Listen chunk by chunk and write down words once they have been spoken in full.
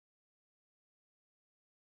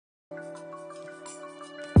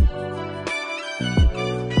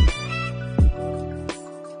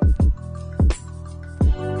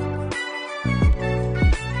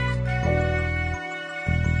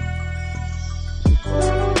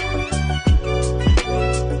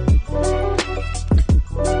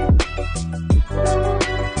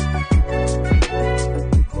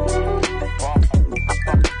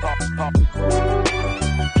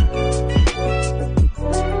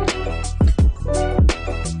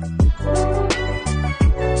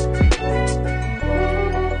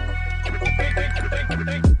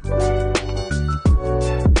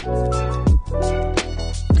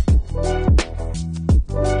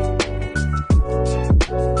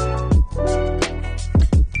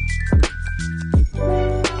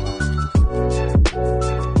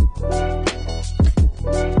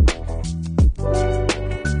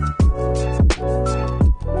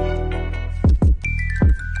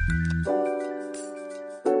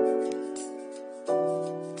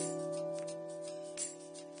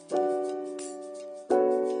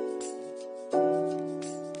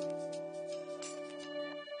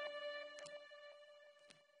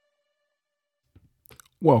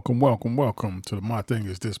Welcome to the My Thing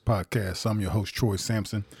Is This podcast. I'm your host, Troy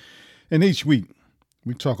Sampson. And each week,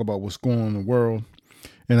 we talk about what's going on in the world.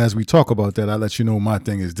 And as we talk about that, I let you know my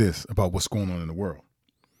thing is this about what's going on in the world.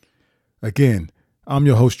 Again, I'm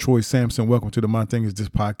your host, Troy Sampson. Welcome to the My Thing Is This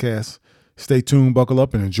podcast. Stay tuned, buckle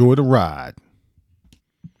up, and enjoy the ride.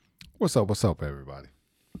 What's up, everybody?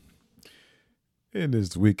 It is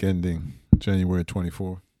the week ending January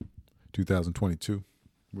 24, 2022.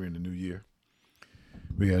 We're in the new year.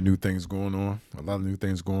 We got new things going on, a lot of new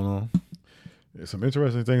things going on. There's some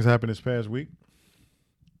interesting things happened this past week.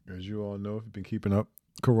 As you all know, if you've been keeping up,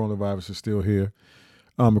 coronavirus is still here.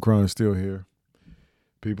 Omicron is still here.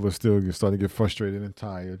 People are still starting to get frustrated and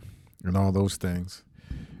tired and all those things.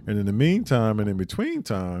 And in the meantime and in between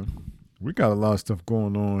time, we got a lot of stuff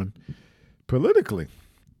going on politically.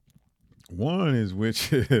 One is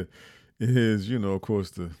which is, of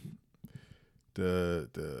course, the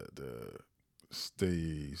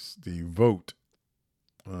vote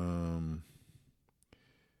in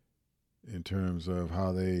terms of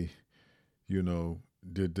how they,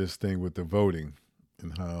 did this thing with the voting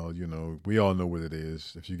and how, we all know what it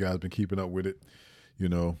is. If you guys been keeping up with it,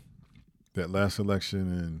 that last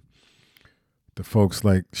election and the folks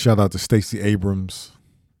like, shout out to Stacey Abrams,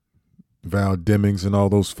 Val Demings and all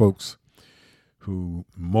those folks who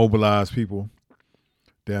mobilized people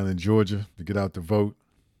down in Georgia to get out to vote,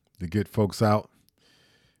 to get folks out.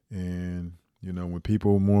 And, when more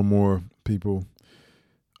and more people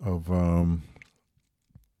of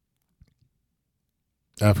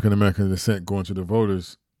African-American descent going to the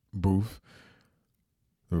voters booth,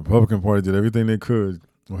 the Republican Party did everything they could,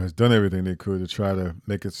 or has done everything they could to try to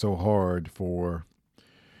make it so hard for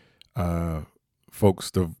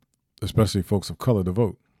folks, especially folks of color, to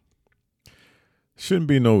vote. Shouldn't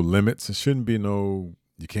be no limits. It shouldn't be no,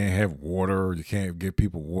 you can't have water. You can't give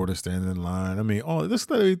people water standing in line. I mean, let's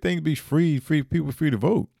let everything be free, people free to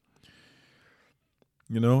vote.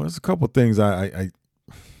 There's a couple of things I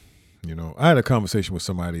had a conversation with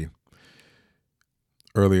somebody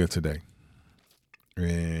earlier today,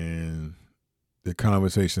 and the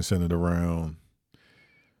conversation centered around,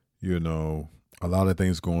 a lot of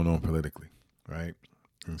things going on politically, right?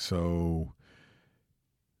 And so,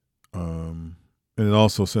 and it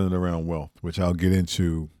also centered around wealth, which I'll get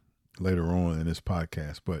into later on in this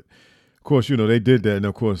podcast. But of course, they did that. And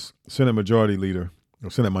of course, Senate Minority Leader,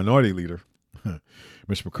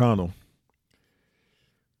 Mitch McConnell,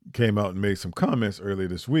 came out and made some comments earlier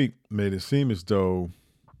this week, made it seem as though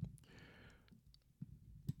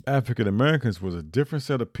African Americans was a different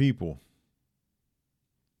set of people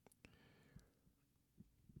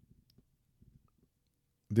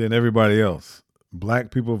than everybody else.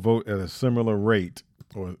 Black people vote at a similar rate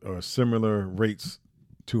or similar rates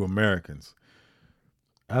to Americans.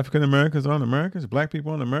 African Americans aren't Americans. Black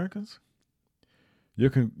people aren't Americans.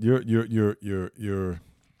 You're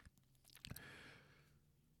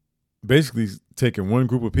basically taking one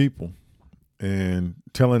group of people and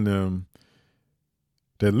telling them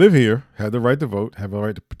that live here, have the right to vote, have the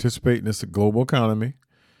right to participate in this global economy,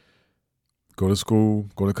 go to school,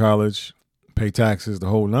 go to college, pay taxes, the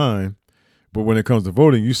whole nine. But when it comes to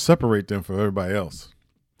voting, you separate them from everybody else.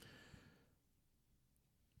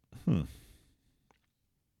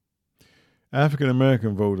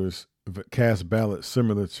 African-American voters cast ballots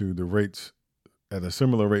similar to the rates, at a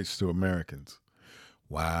similar rates to Americans.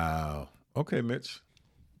 Wow. Okay, Mitch.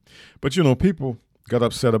 But, people got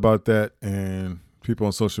upset about that, and people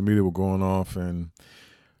on social media were going off, and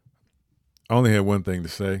I only had one thing to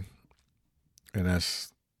say, and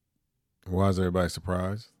that's, why is everybody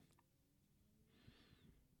surprised?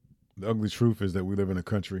 The ugly truth is that we live in a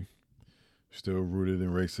country still rooted in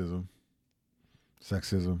racism,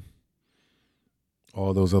 sexism,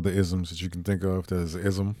 all those other isms that you can think of that is an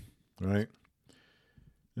ism, right?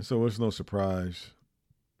 And so it's no surprise,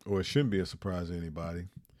 or it shouldn't be a surprise to anybody,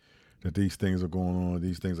 that these things are going on,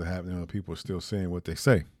 these things are happening, and people are still saying what they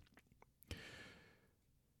say.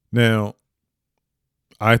 Now,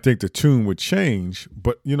 I think the tune would change,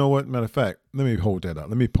 but you know what? Matter of fact, let me hold that up.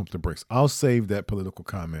 Let me pump the brakes. I'll save that political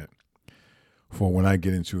comment for when I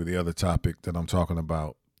get into the other topic that I'm talking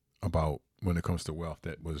about when it comes to wealth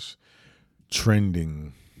that was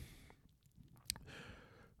trending,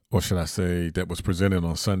 or should I say that was presented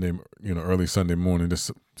on Sunday, early Sunday morning, this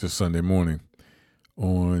Sunday morning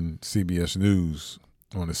on CBS News,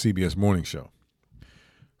 on the CBS Morning Show.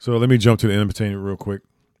 So let me jump to the entertainment real quick.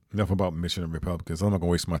 Enough about Michigan Republicans. I'm not going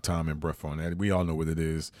to waste my time and breath on that. We all know what it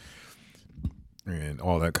is and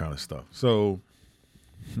all that kind of stuff. So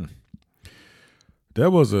there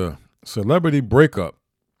was a celebrity breakup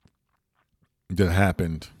that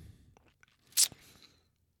happened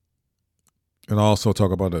And I'll also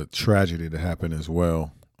talk about a tragedy that happened as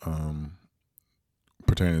well,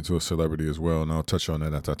 pertaining to a celebrity as well. And I'll touch on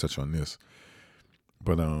that after I touch on this.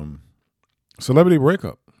 But celebrity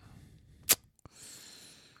breakup.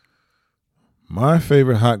 My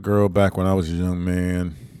favorite hot girl back when I was a young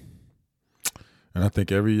man, and I think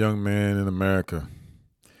every young man in America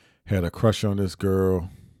had a crush on this girl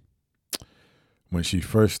when she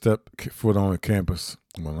first stepped foot on the campus.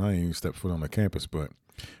 Well, I ain't even stepped foot on the campus, but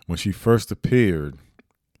when she first appeared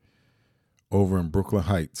over in Brooklyn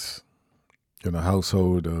Heights in the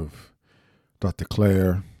household of Dr.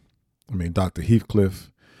 Heathcliff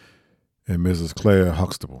and Mrs. Claire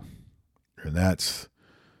Huxtable. And that's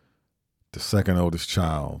the second oldest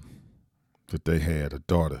child that they had, a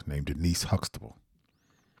daughter named Denise Huxtable.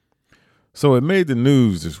 So it made the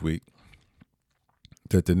news this week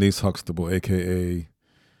that Denise Huxtable, a.k.a.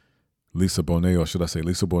 Lisa Bonet, or should I say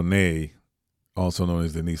Lisa Bonet, also known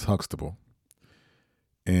as Denise Huxtable,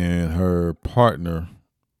 and her partner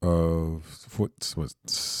of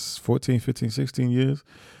 14, 15, 16 years,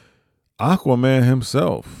 Aquaman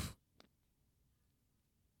himself,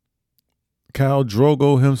 Khal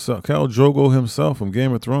Drogo himself from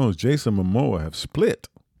Game of Thrones, Jason Momoa, have split.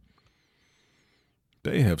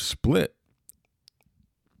 They have split.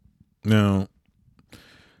 Now,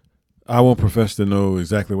 I won't profess to know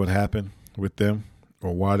exactly what happened with them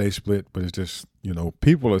or why they split, but it's just,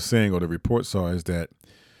 people are saying, or the reports are, is that,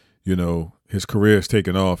 his career has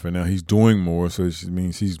taken off and now he's doing more. So it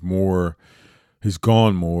means he's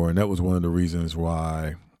gone more. And that was one of the reasons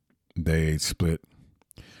why they split.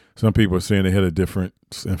 Some people are saying they had a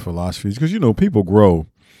difference in philosophies because, people grow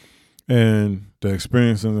and the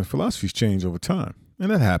experience and the philosophies change over time. And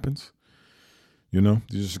that happens. You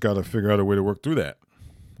just got to figure out a way to work through that.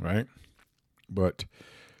 Right. But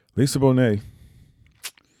Lisa Bonet,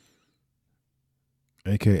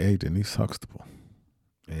 a.k.a. Denise Huxtable,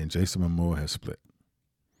 and Jason Momoa has split.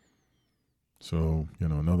 So,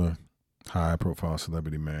 another high-profile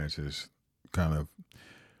celebrity marriage is kind of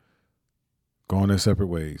going their separate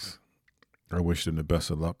ways. I wish them the best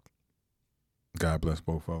of luck. God bless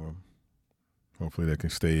both of them. Hopefully they can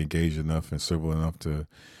stay engaged enough and civil enough to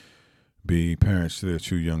be parents to their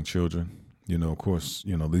two young children. Of course,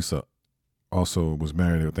 Lisa also was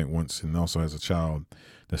married, I think, once and also has a child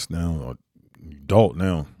that's now an adult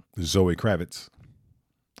now, Zoe Kravitz,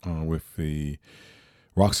 with the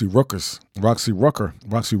Roxy Roker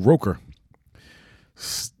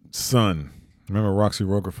son. Remember Roxy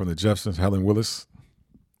Roker from the Jeffersons, Helen Willis?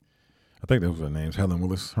 I think that was her name, Helen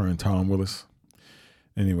Willis, her and Tom Willis.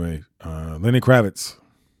 Anyway, Lenny Kravitz.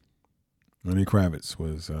 Lenny Kravitz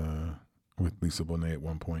was with Lisa Bonet at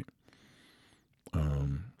one point.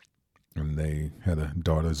 And they had a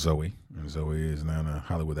daughter, Zoe. And Zoe is now a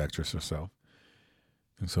Hollywood actress herself.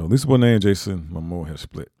 And so Lisa Bonet and Jason Momoa have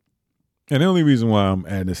split. And the only reason why I'm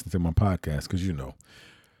adding this to my podcast, because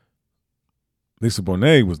Lisa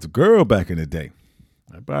Bonet was the girl back in the day.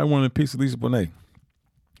 Everybody wanted a piece of Lisa Bonet.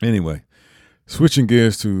 Anyway, switching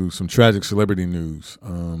gears to some tragic celebrity news.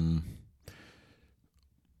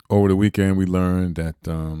 Over the weekend, we learned that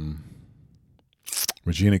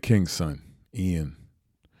Regina King's son, Ian,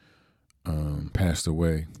 passed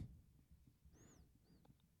away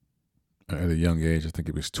at a young age. I think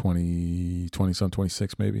it was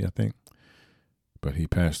 26 maybe, I think. But he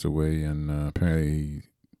passed away, and apparently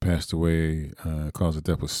passed away, cause of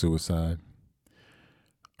death was suicide.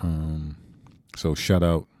 So shout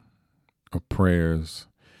out of prayers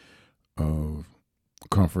of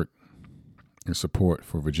comfort and support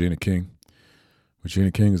for Regina King.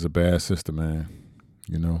 Regina King is a bad sister, man.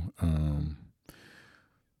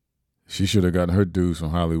 She should have gotten her dues from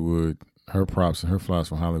Hollywood, her props and her flops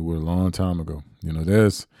from Hollywood a long time ago. She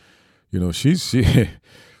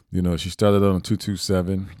started on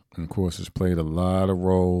 227, and of course has played a lot of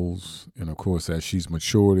roles. And of course, as she's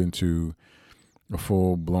matured into a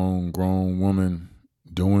full-blown grown woman,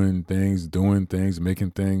 doing things,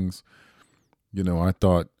 making things, I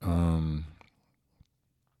thought her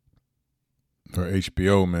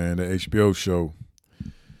HBO, man, the HBO show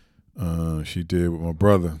she did with my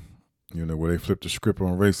brother, where they flipped the script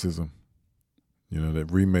on racism,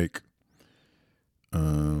 that remake,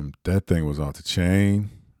 that thing was off the chain.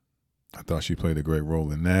 I thought she played a great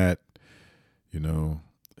role in that.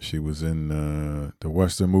 She was in the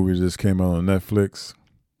Western movie that just came out on Netflix.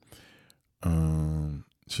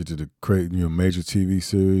 She did a great, major TV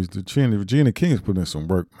series. Regina King has put in some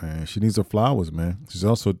work, man. She needs her flowers, man. She's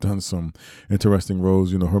also done some interesting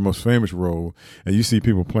roles. Her most famous role, and you see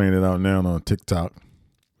people playing it out now on TikTok.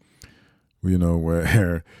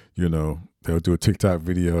 Where they'll do a TikTok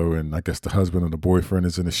video, and I guess the husband or the boyfriend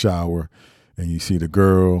is in the shower, and you see the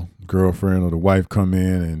girlfriend or the wife come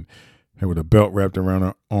in and with a belt wrapped around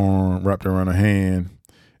her arm, wrapped around her hand,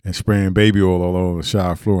 and spraying baby oil all over the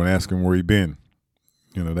shower floor and asking where he been.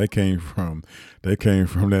 You know, that came from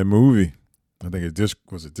that movie. I think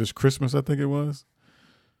was it This Christmas? I think it was.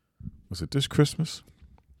 Was it This Christmas?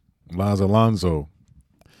 Liza Alonso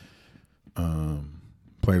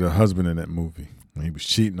played her husband in that movie. And he was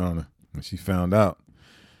cheating on her. When she found out,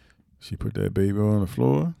 she put that baby on the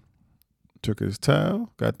floor, took his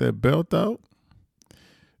towel, got that belt out,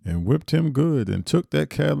 and whipped him good, and took that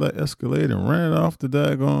Cadillac Escalade and ran it off the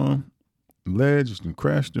daggone ledge and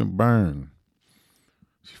crashed and burned.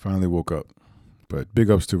 She finally woke up. But big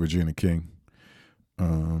ups to Regina King.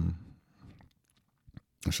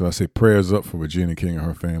 Should I say prayers up for Regina King and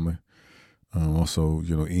her family. Also,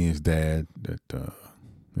 you know, Ian's dad, that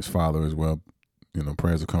his father as well. You know,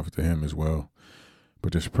 prayers of comfort to him as well.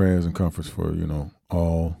 But just prayers and comforts for, you know,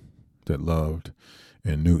 all that loved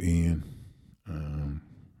and knew Ian. And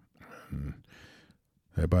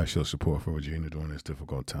everybody shows support for Regina during this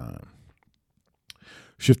difficult time.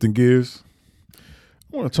 Shifting gears,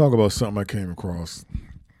 I want to talk about something I came across.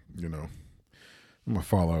 You know, I'm a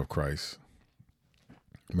follower of Christ,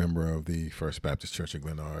 member of the First Baptist Church of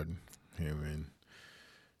Glenard here in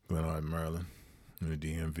Glenard, Maryland, in the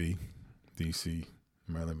DMV, DC,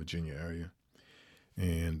 Maryland, Virginia area.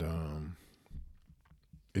 And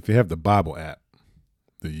if you have the Bible app,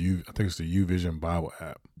 I think it's the YouVision Bible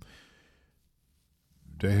app,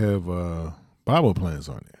 they have Bible plans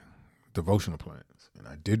on there, devotional plans. And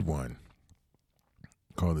I did one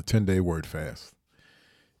called the 10-Day Word Fast.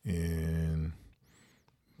 And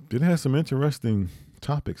it has some interesting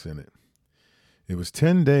topics in it. It was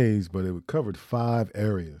 10 days, but it covered 5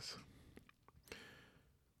 areas.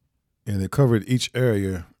 And it covered each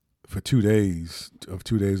area for 2 days of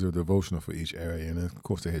devotional for each area. And of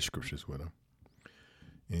course, they had scriptures with them.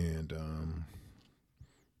 And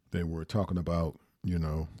they were talking about, you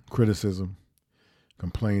know, criticism,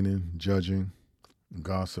 complaining, judging,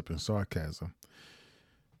 gossip, and sarcasm.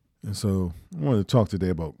 And so I wanted to talk today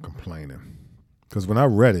about complaining. Because when I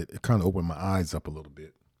read it, it kind of opened my eyes up a little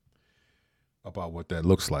bit about what that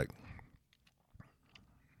looks like.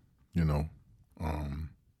 You know,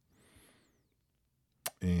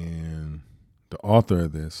 and the author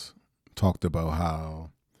of this talked about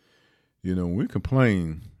how, you know, when we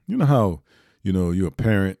complain, you know how, you know, you're a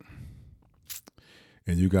parent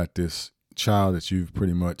and you got this child that you've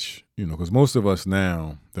pretty much, you know, because most of us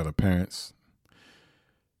now that are parents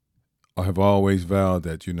have always vowed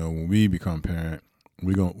that, you know, when we become parents,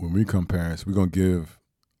 we're gonna give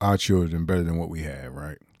our children better than what we had,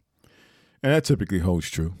 right? And that typically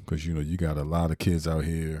holds true because, you know, you got a lot of kids out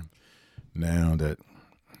here now that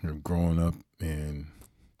are growing up in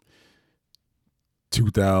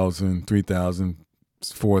 2,000, 3,000,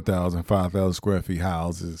 4,000, 5,000 square feet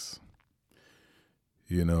houses.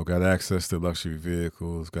 You know, got access to luxury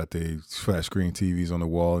vehicles, got their flat screen TVs on the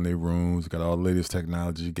wall in their rooms, got all the latest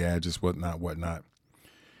technology, gadgets, whatnot. And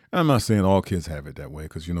I'm not saying all kids have it that way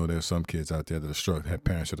because, you know, there's some kids out there that have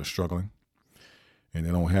parents that are struggling and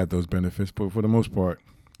they don't have those benefits. But for the most part,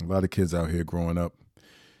 a lot of kids out here growing up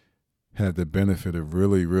have the benefit of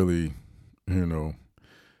really, really, you know,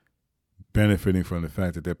 benefiting from the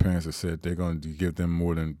fact that their parents have said they're going to give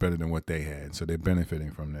them better than what they had. So they're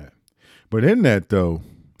benefiting from that. But in that, though,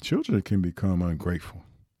 children can become ungrateful.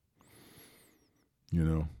 You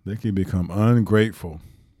know, they can become ungrateful.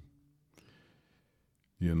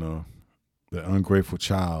 You know, the ungrateful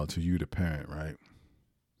child to you, the parent, right?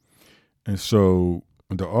 And so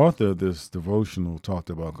the author of this devotional talked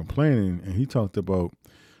about complaining, and he talked about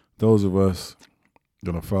those of us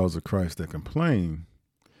that are followers of Christ that complain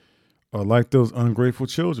are like those ungrateful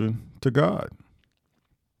children to God.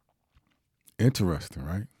 Interesting,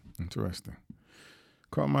 right? Interesting.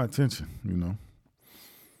 Caught my attention, you know.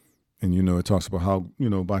 And, you know, it talks about how, you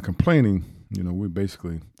know, by complaining, you know, we're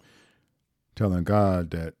basically telling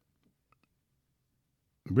God that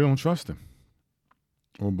we don't trust him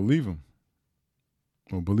or believe him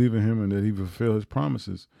or believe in him and that he will fulfill his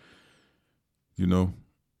promises, you know,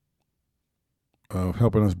 of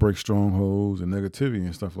helping us break strongholds and negativity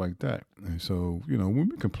and stuff like that. And so, you know, when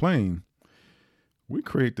we complain, we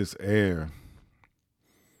create this air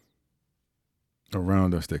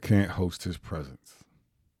around us that can't host his presence.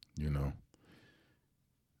 You know,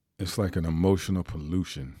 it's like an emotional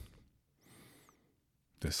pollution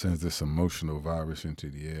that sends this emotional virus into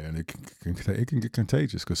the air, and it can get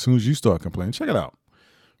contagious because as soon as you start complaining, check it out,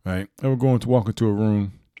 right? Ever walk into a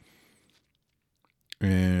room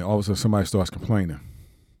and all of a sudden somebody starts complaining.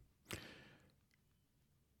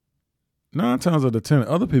 9 times out of 10,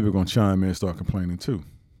 other people are going to chime in and start complaining too.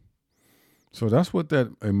 So that's what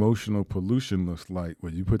that emotional pollution looks like,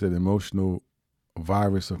 where you put that emotional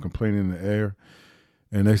virus of complaining in the air,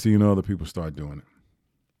 and next thing you know, other people start doing it.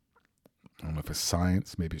 I don't know if it's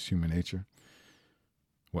science, maybe it's human nature,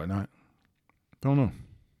 whatnot. Don't know.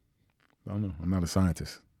 I'm not a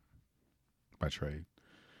scientist by trade.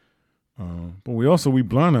 But we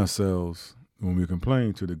blind ourselves when we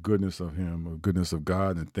complain to the goodness of him or goodness of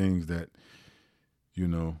God and things that,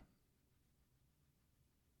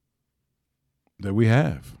 that we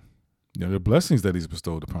have. The blessings that he's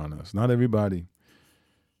bestowed upon us. Not everybody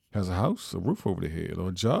has a house, a roof over their head, or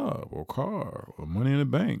a job, or a car, or money in the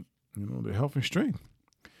bank, their health and strength.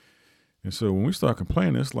 And so when we start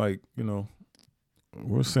complaining, it's like,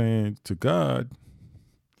 we're saying to God,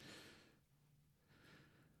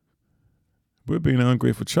 we're being an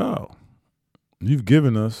ungrateful child. You've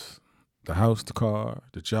given us the house, the car,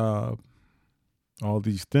 the job, all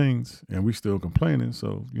these things, and we still complaining.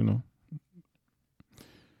 So,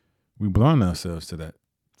 we blind ourselves to that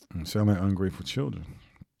and sound like ungrateful children.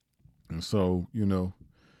 And so,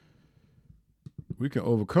 we can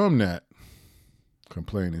overcome that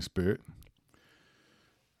complaining spirit.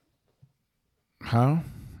 How?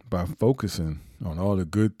 By focusing on all the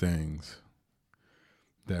good things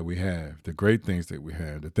that we have, the great things that we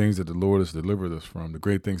have, the things that the Lord has delivered us from, the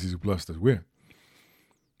great things he's blessed us with.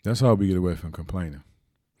 That's how we get away from complaining.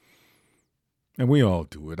 And we all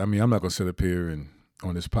do it. I mean, I'm not going to sit up here and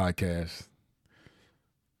on this podcast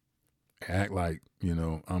act like,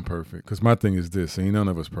 I'm perfect. Because my thing is this, ain't none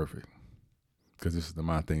of us perfect. Because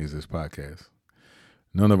my thing is this podcast.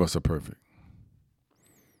 None of us are perfect.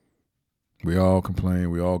 We all complain.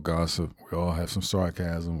 We all gossip. We all have some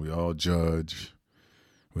sarcasm. We all judge.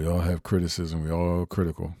 We all have criticism. We all are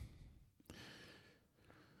critical.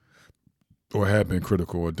 Or have been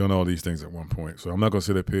critical or done all these things at one point. So I'm not going to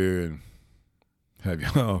sit up here and have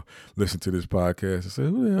y'all listen to this podcast and say,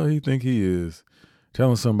 who the hell he think he is?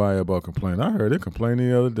 Telling somebody about complaining. I heard him complaining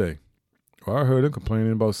the other day. Or I heard him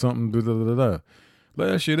complaining about something.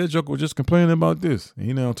 Last year, that joker was just complaining about this. And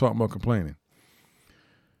he now talking about complaining.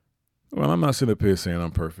 Well, I'm not sitting up here saying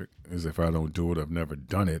I'm perfect, as if I don't do it, I've never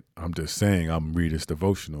done it. I'm just saying I'm reading this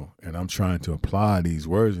devotional, and I'm trying to apply these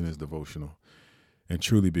words in this devotional and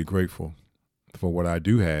truly be grateful for what I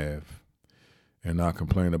do have and not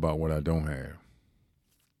complain about what I don't have.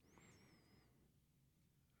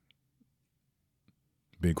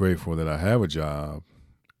 Be grateful that I have a job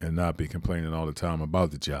and not be complaining all the time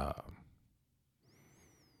about the job.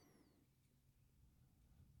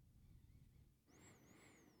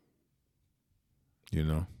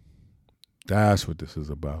 That's what this is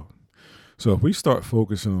about. So if we start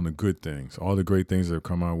focusing on the good things, all the great things that have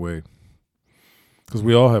come our way, because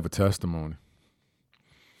we all have a testimony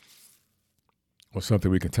or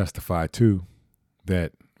something we can testify to,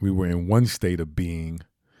 that we were in one state of being,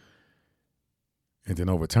 and then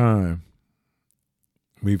over time,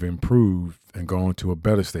 we've improved and gone to a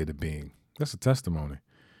better state of being. That's a testimony.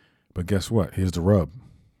 But guess what? Here's the rub.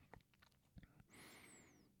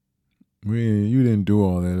 You didn't do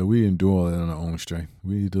all that. We didn't do all that on our own strength.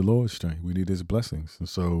 We need the Lord's strength. We need his blessings. And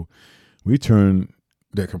so we turn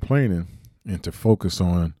that complaining into focus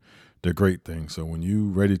on the great things. So when you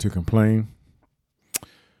ready to complain,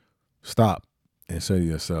 stop and say to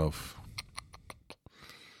yourself,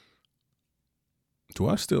 do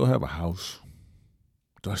I still have a house?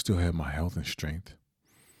 Do I still have my health and strength?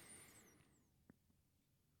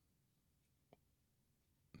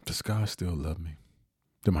 Does God still love me?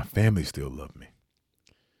 Do my family still love me?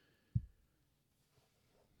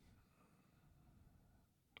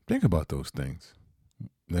 Think about those things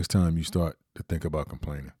next time you start to think about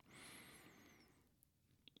complaining.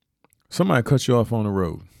 Somebody cut you off on the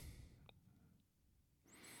road.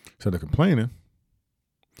 Instead of complaining,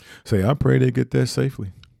 say, I pray they get there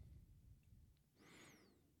safely.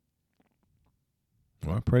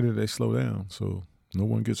 Well, I pray that they slow down so no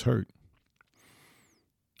one gets hurt.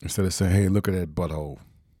 Instead of saying, hey, look at that butthole,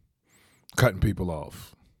 cutting people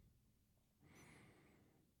off.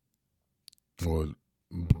 Or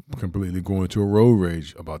completely going into a road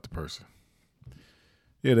rage about the person.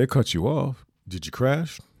 Yeah, they cut you off. Did you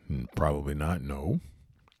crash? Probably not, no.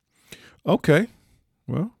 Okay,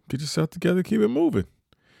 well, get yourself together, keep it moving.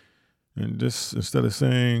 And just instead of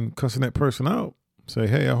cussing that person out, say,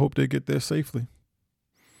 hey, I hope they get there safely.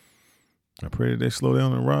 I pray that they slow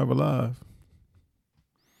down and arrive alive.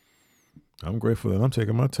 I'm grateful that I'm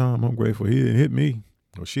taking my time. I'm grateful he didn't hit me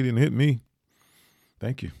or she didn't hit me.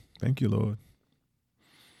 Thank you. Thank you, Lord.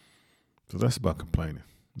 So that's about complaining.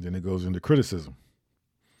 Then it goes into criticism.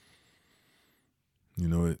 You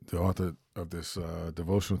know, the author of this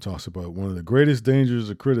devotional talks about one of the greatest dangers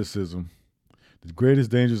of criticism,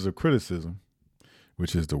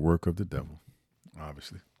 which is the work of the devil,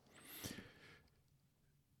 obviously,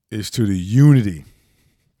 is to the unity.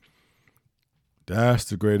 That's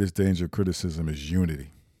the greatest danger of criticism, is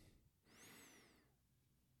unity.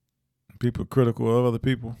 People critical of other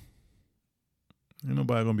people, ain't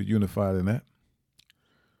nobody going to be unified in that.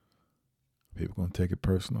 People going to take it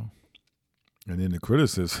personal. And then the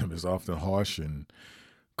criticism is often harsh and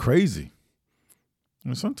crazy.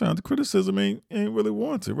 And sometimes the criticism ain't really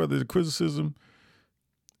warranted, whether the criticism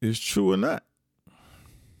is true or not.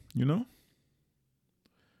 You know?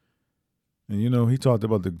 And, you know, he talked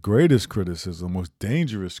about the greatest criticism, most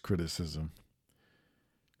dangerous criticism.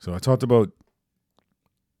 So I talked about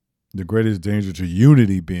the greatest danger to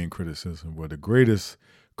unity being criticism, but the greatest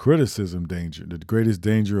the greatest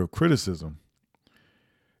danger of criticism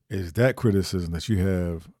is that criticism that you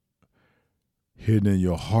have hidden in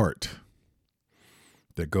your heart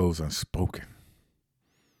that goes unspoken.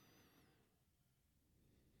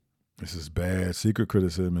 This is bad. Secret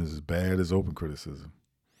criticism is as bad as open criticism.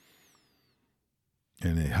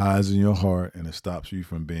 And it hides in your heart, and it stops you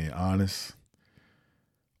from being honest,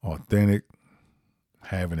 authentic,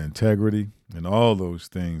 having integrity, and all those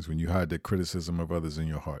things when you hide the criticism of others in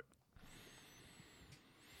your heart.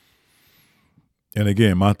 And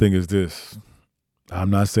again, my thing is this. I'm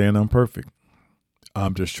not saying I'm perfect.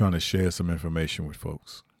 I'm just trying to share some information with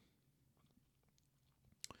folks.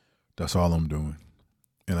 That's all I'm doing.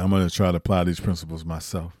 And I'm going to try to apply these principles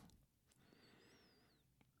myself.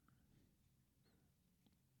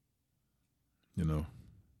 You know,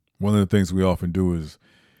 one of the things we often do is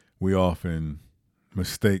we often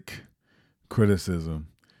mistake criticism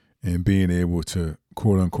and being able to,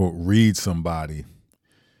 quote unquote, read somebody,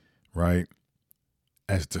 right,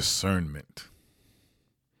 as discernment.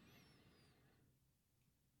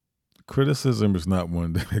 Criticism is not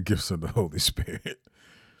one of the gifts of the Holy Spirit.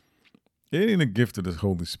 It ain't a gift of the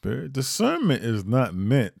Holy Spirit. Discernment is not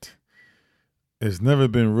meant, it's never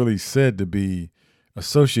been really said to be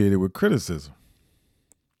associated with criticism.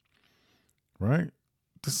 Right?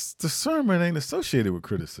 Discernment ain't associated with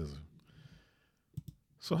criticism.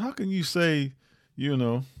 So how can you say, you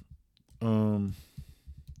know,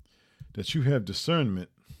 that you have discernment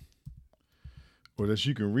or that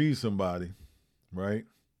you can read somebody, right?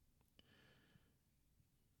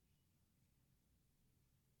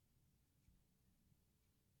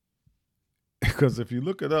 Because if you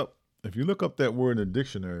look up that word in the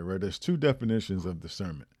dictionary, right, there's two definitions of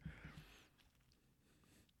discernment.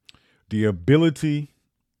 The ability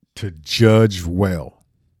to judge well.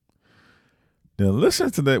 Now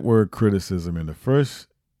listen to that word criticism in the first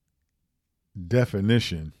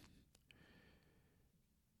definition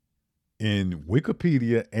in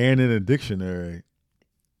Wikipedia and in a dictionary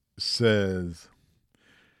says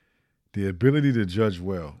the ability to judge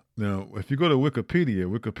well. Now, if you go to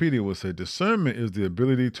Wikipedia will say discernment is the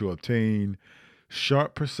ability to obtain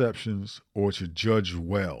sharp perceptions or to judge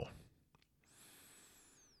well.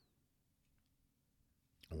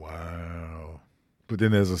 Wow. But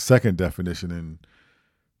then there's a second definition in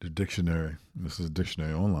the dictionary. This is a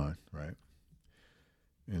dictionary online, right?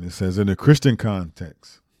 And it says in the Christian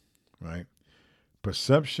context, right?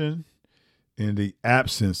 Perception in the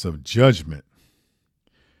absence of judgment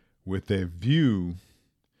with a view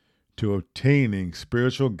to obtaining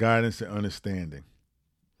spiritual guidance and understanding.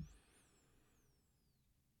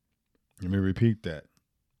 Let me repeat that.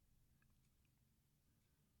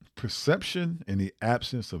 Perception in the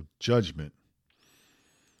absence of judgment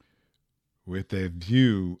with a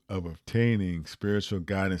view of obtaining spiritual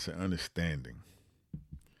guidance and understanding.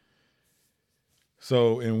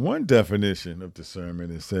 So in one definition of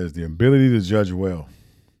discernment, it says the ability to judge well.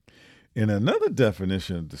 In another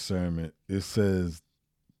definition of discernment, it says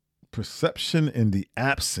perception in the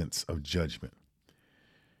absence of judgment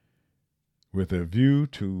with a view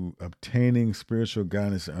to obtaining spiritual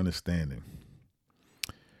guidance and understanding.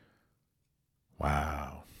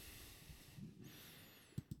 Wow.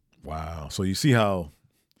 So you see how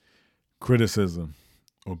criticism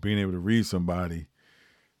or being able to read somebody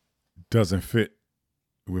doesn't fit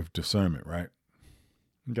with discernment, right?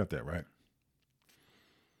 You got that right.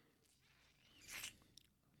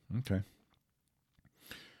 Okay.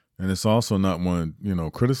 And it's also not one,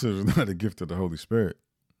 criticism is not a gift of the Holy Spirit.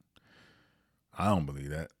 I don't believe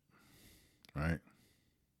that. Right?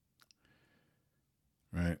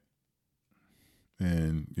 Right?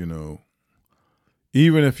 And,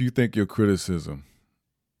 even if you think your criticism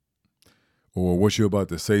or what you're about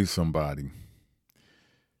to say to somebody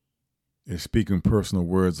is speaking personal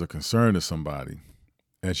words of concern to somebody,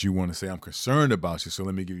 as you want to say, I'm concerned about you, so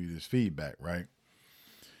let me give you this feedback, right?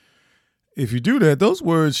 If you do that, those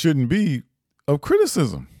words shouldn't be of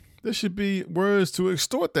criticism. There should be words to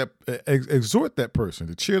exhort that person,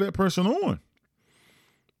 to cheer that person on,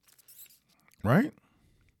 right?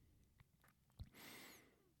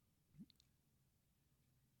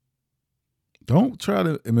 Don't try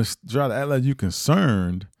to act like you're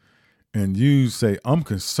concerned and you say, I'm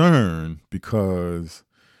concerned because,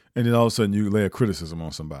 and then all of a sudden you lay a criticism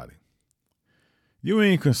on somebody. You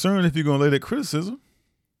ain't concerned if you're going to lay that criticism,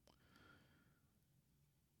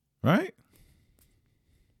 right?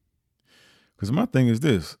 Because my thing is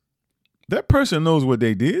this, that person knows what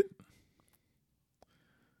they did.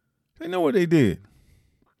 They know what they did.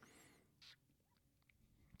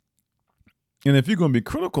 And if you're going to be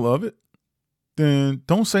critical of it, then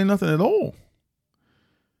don't say nothing at all.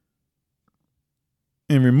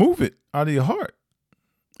 And remove it out of your heart.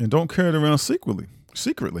 And don't carry it around secretly.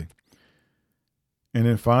 And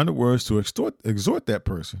then find the words to exhort that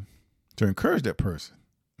person, to encourage that person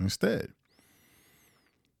instead.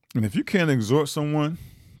 And if you can't exhort someone,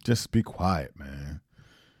 just be quiet, man.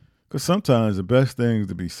 Because sometimes the best things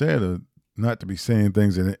to be said are not to be saying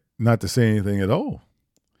things and not to say anything at all.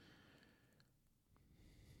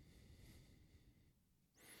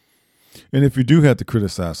 And if you do have to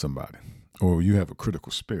criticize somebody, or you have a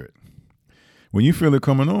critical spirit, when you feel it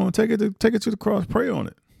coming on, take it to the cross, pray on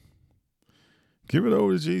it. Give it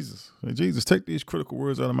over to Jesus. Say, Jesus, take these critical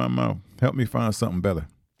words out of my mouth. Help me find something better.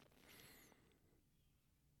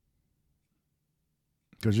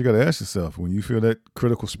 Because you got to ask yourself, when you feel that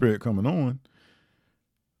critical spirit coming on,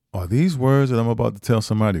 are these words that I'm about to tell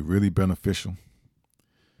somebody really beneficial?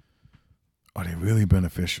 Are they really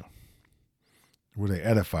beneficial? Will they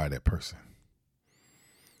edify that person?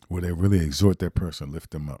 Will they really exhort that person,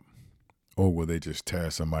 lift them up? Or will they just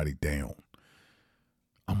tear somebody down?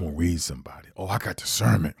 I'm going to read somebody. Oh, I got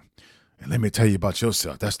discernment. And let me tell you about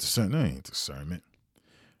yourself. That's discernment. That ain't discernment.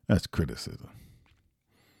 That's criticism.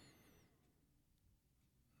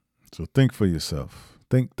 So think for yourself.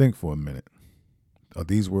 Think for a minute. Are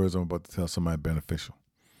these words I'm about to tell somebody beneficial?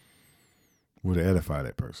 Will they edify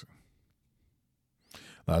that person?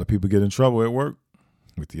 A lot of people get in trouble at work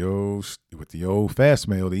with the old fast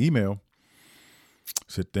mail, the email.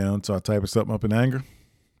 Sit down, start typing something up in anger,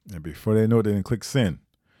 and before they know it, they didn't click send.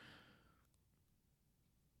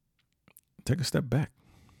 Take a step back.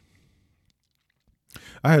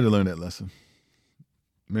 I had to learn that lesson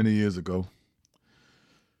many years ago.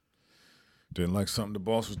 Didn't like something the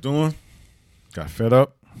boss was doing. Got fed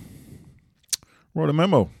up. Wrote a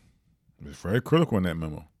memo. Was very critical in that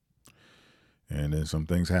memo. And then some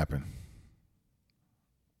things happened.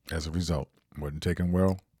 As a result, wasn't taken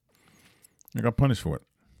well. I got punished for it.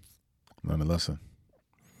 Learned a lesson.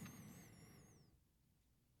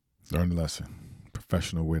 Learned a lesson.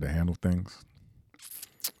 Professional way to handle things.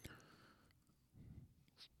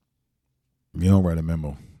 You don't write a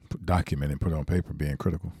memo, document and put it on paper being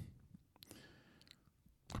critical.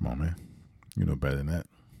 Come on, man. You know better than that.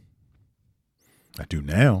 I do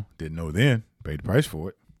now. Didn't know then. Paid the price for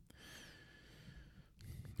it.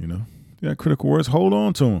 You know, you got critical words. Hold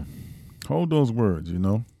on to them. Hold those words, you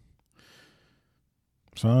know.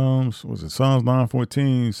 Psalms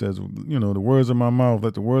 9:14 says, you know, the words of my mouth,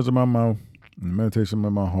 let the words of my mouth and the meditation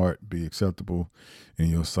of my heart be acceptable in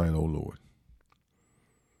your sight, O Lord.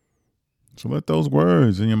 So let those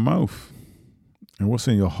words in your mouth and what's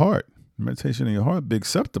in your heart, meditation in your heart, be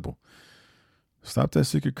acceptable. Stop that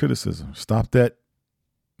secret criticism. Stop that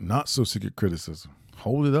not so secret criticism.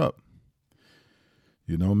 Hold it up.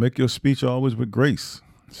 You know, make your speech always with grace,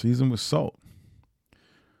 seasoned with salt,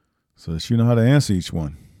 so that you know how to answer each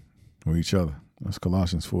one or each other. That's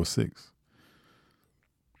Colossians 4:6.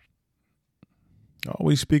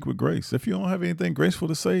 Always speak with grace. If you don't have anything graceful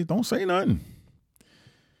to say, don't say nothing.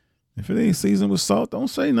 If it ain't seasoned with salt, don't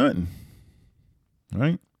say nothing.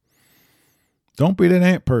 Right? Don't be that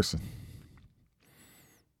ant person.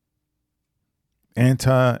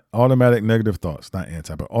 Automatic negative thoughts. Not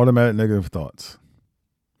anti, but automatic negative thoughts.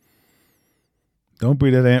 Don't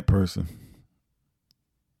be that ant person.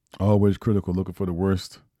 Always critical, looking for the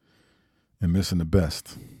worst and missing the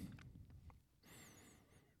best.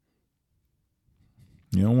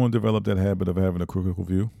 You don't want to develop that habit of having a critical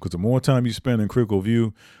view, because the more time you spend in critical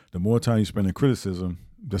view, the more time you spend in criticism,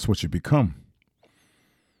 that's what you become.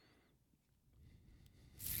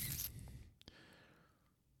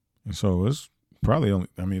 And so it's probably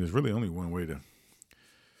there's really only one way to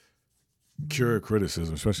cure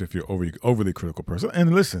criticism, especially if you're overly critical person.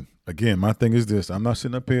 And listen, again, my thing is this. I'm not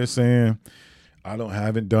sitting up here saying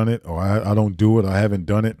haven't done it, or I don't do it, or I haven't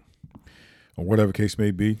done it. or whatever case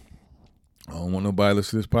may be. I don't want nobody to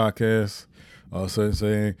listen to this podcast all of a sudden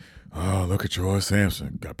saying, oh, look at George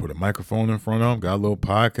Sampson. Got to put a microphone in front of him, got a little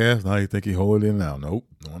podcast. Now you think he hold it in now. Nope.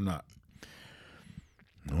 No, I'm not.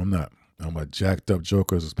 No, I'm not. I'm a jacked up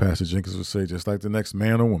joker, as Pastor Jenkins would say, just like the next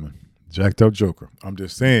man or woman. Jacked up joker. I'm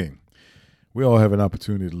just saying, we all have an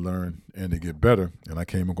opportunity to learn and to get better. And I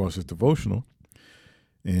came across this devotional,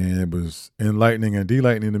 and it was enlightening and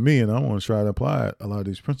delightening to me, and I want to try to apply a lot of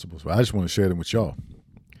these principles. But I just want to share them with y'all.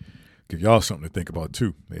 Give y'all something to think about,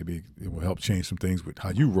 too. Maybe it will help change some things with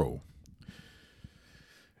how you roll,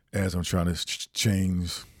 as I'm trying to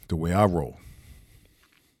change the way I roll.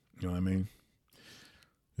 You know what I mean?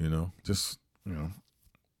 Just,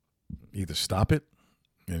 either stop it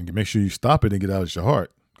and make sure you stop it and get out of your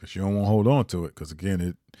heart, because you don't want to hold on to it. Because,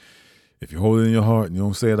 again, if you hold it in your heart and you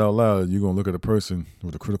don't say it out loud, you're going to look at a person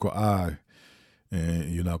with a critical eye, and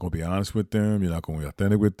you're not going to be honest with them. You're not going to be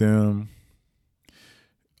authentic with them.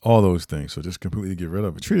 All those things. So just completely get rid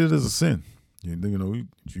of it. Treat it as a sin. You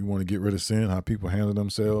want to get rid of sin, how people handle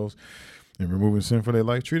themselves and removing sin from their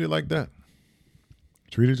life. Treat it like that.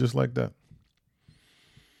 Treat it just like that.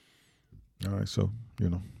 All right, so,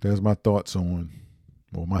 there's my thoughts on,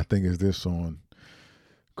 my thing is this on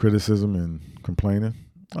criticism and complaining.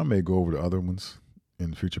 I may go over the other ones in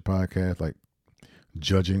the future podcast, like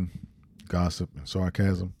judging, gossip, and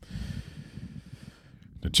sarcasm.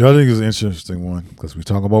 The judging is an interesting one, because we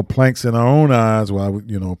talk about planks in our own eyes, while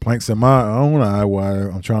planks in my own eye,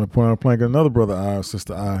 while I'm trying to point out a plank in another brother eye or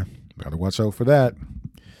sister eye. Got to watch out for that.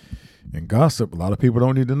 And gossip, a lot of people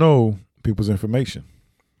don't need to know people's information.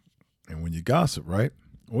 And when you gossip, right,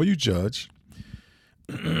 or you judge,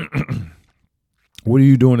 what are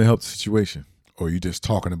you doing to help the situation? Or are you just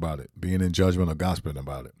talking about it, being in judgment or gossiping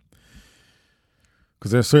about it?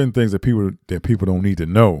 Because there's certain things that people don't need to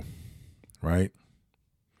know, right,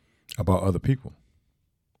 about other people.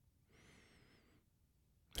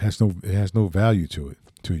 It has no value to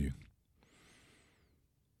you.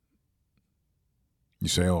 You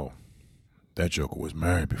say, oh, that joker was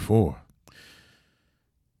married before.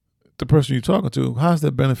 The person you're talking to, how's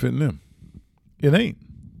that benefiting them? It ain't.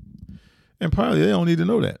 And probably they don't need to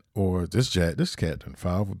know that. Or this cat done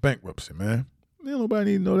filed for bankruptcy, man. Ain't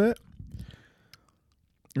nobody need to know that.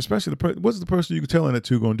 Especially what's the person you telling it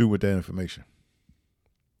to going to do with that information?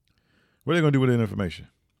 What are they going to do with that information?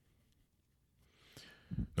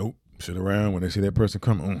 Nope. Sit around when they see that person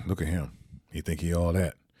come. Look at him. He think he all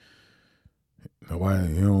that.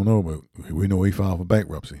 Nobody, you don't know, but we know he filed for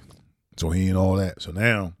bankruptcy. So he ain't all that. So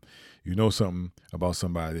now you know something about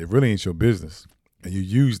somebody that really ain't your business, and you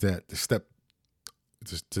use that to step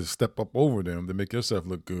up over them to make yourself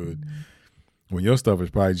look good when your stuff is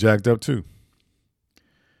probably jacked up too.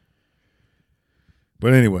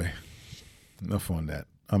 But anyway, enough on that.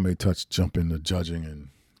 I may jump into judging and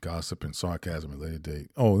gossip and sarcasm at a later date.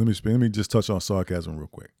 Oh, let me just touch on sarcasm real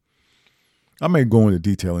quick. I may go into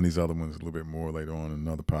detail in these other ones a little bit more later on in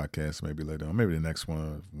another podcast, maybe later on, maybe the next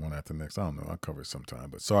one after the next. I don't know. I'll cover it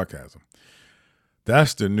sometime. But sarcasm,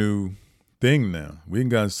 that's the new thing now. We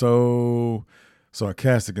gotten so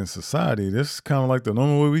sarcastic in society. This is kind of like the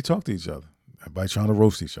normal way we talk to each other. Everybody trying to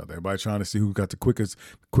roast each other. Everybody trying to see who got the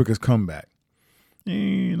quickest comeback.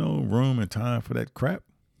 Ain't no room and time for that crap.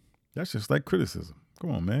 That's just like criticism.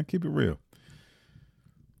 Come on, man. Keep it real.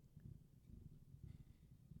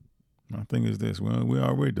 My thing is this. We're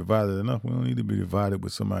already divided enough. We don't need to be divided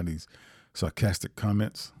with somebody's sarcastic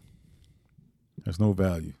comments. There's no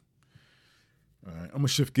value. All right. I'm going to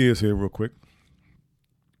shift gears here real quick.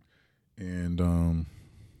 And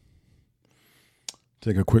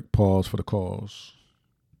take a quick pause for the cause.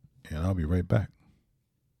 And I'll be right back.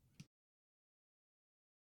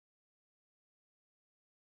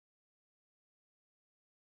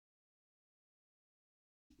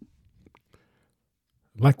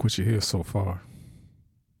 Like what you hear so far.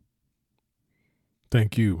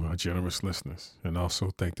 Thank you, our generous listeners, and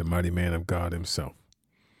also thank the mighty man of God himself.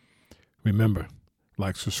 Remember,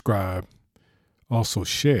 like, subscribe, also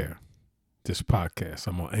share this podcast.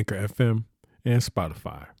 I'm on Anchor FM and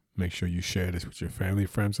Spotify. Make sure you share this with your family,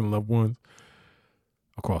 friends, and loved ones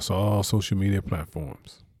across all social media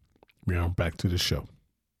platforms. We are back to the show.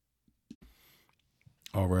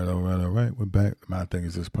 All right. We're back. My thing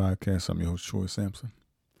is this podcast. I'm your host, Trae Sampson.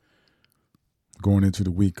 Going into the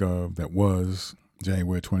week that was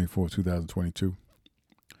January 24th, 2022.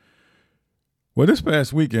 Well,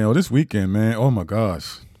 this weekend, man, oh my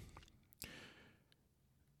gosh.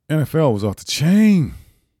 NFL was off the chain.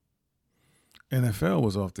 NFL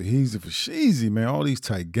was off the heezy for sheezy, man. All these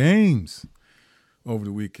tight games over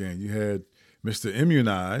the weekend. You had Mr.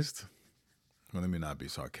 Immunized, Well, let me not be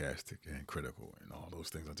sarcastic and critical and all those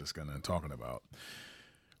things I'm just kind of talking about.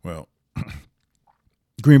 Well,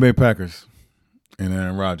 Green Bay Packers and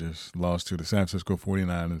Aaron Rodgers lost to the San Francisco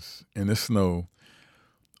 49ers in the snow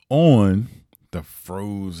on the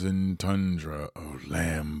frozen tundra of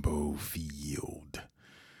Lambeau Field.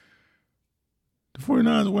 The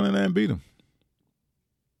 49ers went in there and beat them.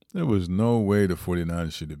 There was no way the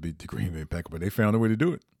 49ers should have beat the Green Bay Packers, but they found a way to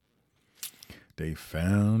do it. They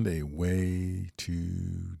found a way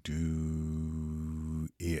to do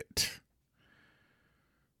it.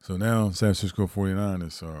 So now San Francisco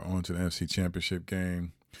 49ers are on to the NFC Championship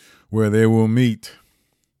game where they will meet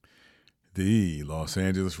the Los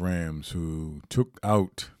Angeles Rams, who took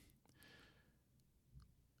out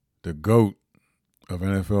the GOAT of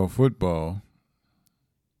NFL football,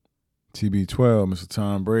 TB12, Mr.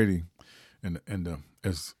 Tom Brady, and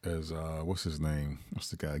as what's his name? What's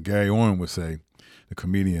the guy? Gary Owen would say, the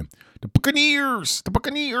comedian, the Buccaneers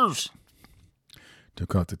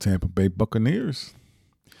took out the Tampa Bay Buccaneers.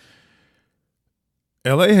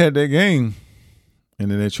 LA had their game, and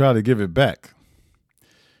then they tried to give it back.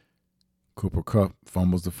 Cooper Kupp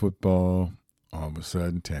fumbles the football. All of a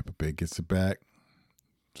sudden, Tampa Bay gets it back.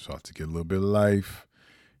 Starts to get a little bit of life.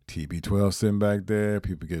 TB12 sitting back there.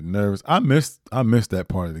 People get nervous. I missed that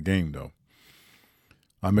part of the game, though.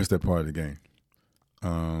 I missed that part of the game.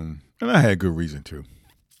 And I had good reason to.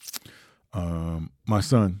 My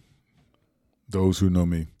son, those who know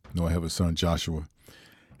me know I have a son, Joshua.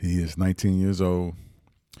 He is 19 years old.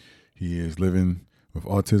 He is living with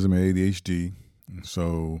autism and ADHD.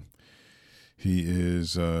 So he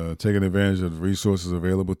is taking advantage of the resources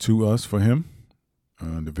available to us for him.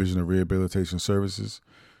 Division of Rehabilitation Services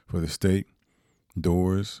for the state,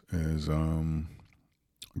 DOORS, has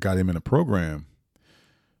got him in a program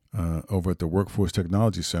over at the Workforce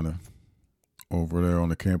Technology Center over there on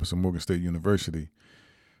the campus of Morgan State University,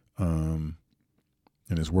 in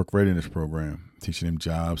his work readiness program, teaching him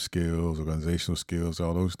job skills, organizational skills,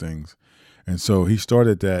 all those things. And so he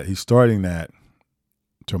started that. He's starting that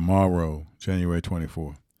tomorrow, January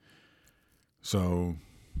 24th. So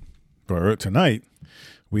for tonight,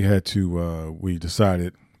 we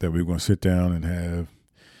decided that we were going to sit down and have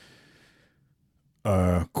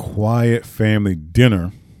a quiet family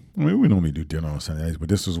dinner. I mean, we normally do dinner on Sundays, but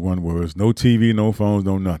this was one where there's no TV, no phones,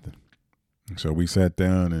 no nothing. So we sat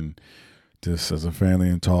down and just as a family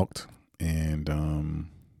and talked and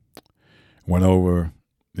went over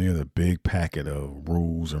the big packet of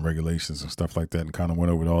rules and regulations and stuff like that, and kind of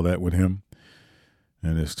went over all that with him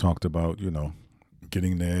and just talked about,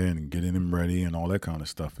 getting there and getting him ready and all that kind of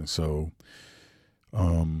stuff. And so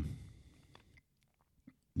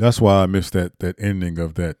that's why I missed that ending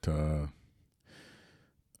of that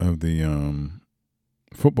of the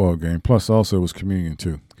football game. Plus also it was communion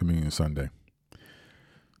too, Communion Sunday.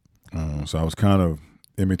 So I was kind of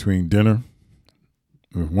in between dinner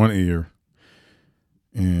with one ear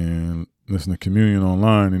and listening to communion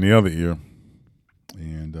online in the other ear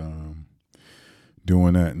and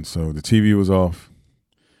doing that. And so the TV was off.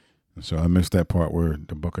 And so I missed that part where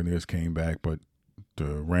the Buccaneers came back, but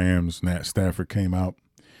the Rams, Nat Stafford came out,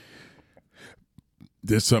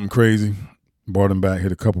 did something crazy, brought him back,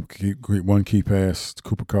 hit one key pass to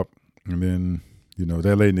Cooper Kupp. And then,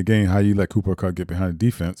 that late in the game, how you let Cooper Kupp get behind the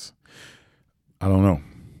defense, I don't know.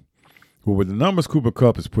 But with the numbers Cooper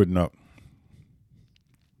Kupp is putting up,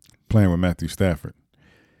 playing with Matthew Stafford,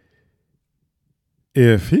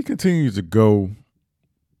 if he continues to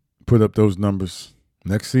put up those numbers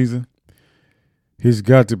next season, he's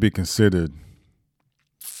got to be considered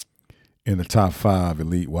in the top 5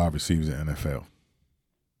 elite wide receivers in the NFL.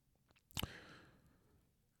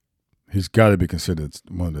 He's got to be considered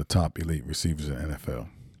one of the top elite receivers in the NFL.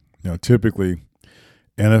 Typically,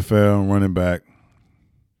 NFL running back,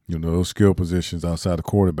 those skill positions outside the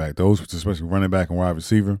quarterback, those especially running back and wide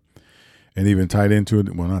receiver, and even tight end to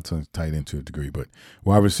it. Well, not tight end to a degree, but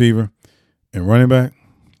wide receiver and running back,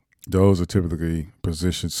 those are typically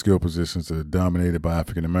skill positions that are dominated by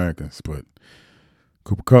African Americans. But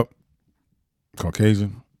Cooper Kupp,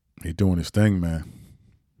 Caucasian, he doing his thing, man.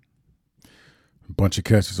 A bunch of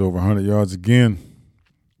catches over 100 yards again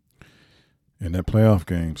in that playoff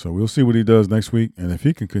game. So we'll see what he does next week. And if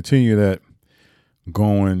he can continue that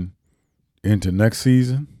going into next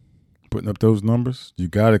season, putting up those numbers, you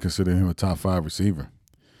got to consider him a top 5 receiver.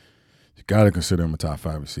 You got to consider him a top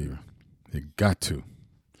 5 receiver. You got to.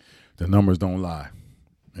 The numbers don't lie.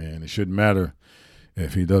 And it shouldn't matter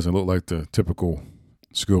if he doesn't look like the typical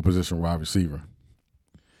skill position wide receiver.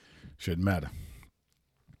 Shouldn't matter.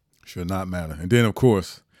 Should not matter. And then, of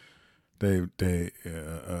course, they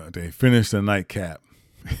finished the nightcap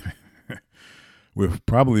with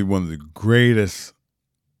probably one of the greatest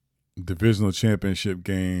divisional championship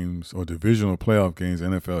games or divisional playoff games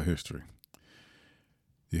in NFL history.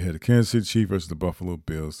 You had the Kansas City Chiefs versus the Buffalo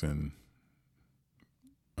Bills, and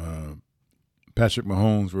Patrick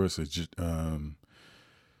Mahomes versus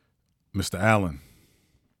Mr. Allen.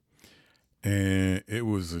 And it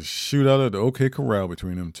was a shootout at the OK Corral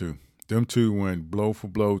between them two. Them two went blow for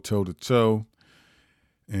blow, toe to toe.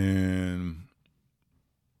 And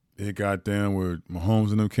it got down where Mahomes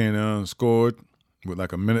and them came down and scored with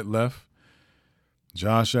like a minute left.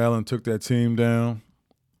 Josh Allen took that team down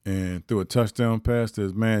and threw a touchdown pass to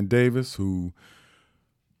his man Davis, who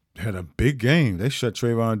had a big game. They shut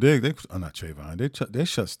Trayvon Diggs. They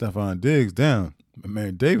shut Stephon Diggs down.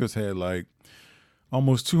 Man, Davis had like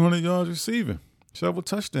almost 200 yards receiving, several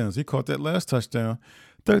touchdowns. He caught that last touchdown,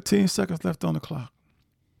 13 seconds left on the clock.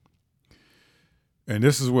 And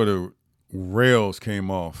this is where the rails came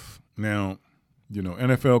off. Now,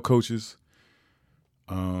 NFL coaches,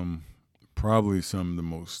 probably some of the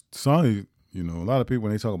most, a lot of people,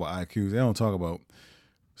 when they talk about IQs, they don't talk about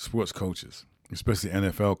sports coaches, especially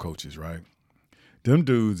NFL coaches, right? Them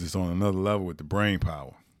dudes is on another level with the brain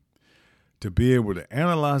power. To be able to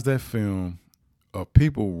analyze that film of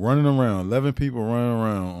people running around, 11 people running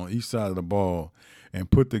around on each side of the ball, and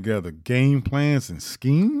put together game plans and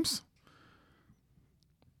schemes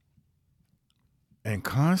and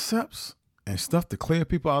concepts and stuff to clear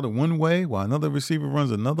people out of one way while another receiver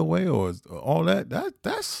runs another way, or all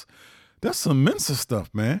that's some Mensa stuff,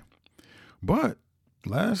 man. But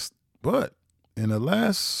in the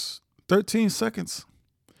last 13 seconds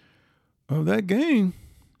of that game,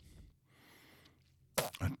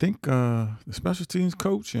 I think the special teams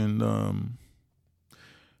coach and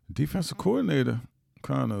defensive coordinator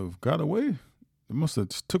kind of got away. They must have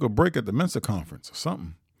took a break at the Mensa conference or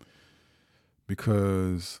something,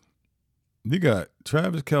 because you got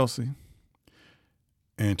Travis Kelce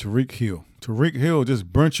and Tyreek Hill. Tyreek Hill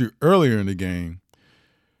just burnt you earlier in the game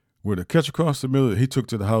with a catch across the middle. He took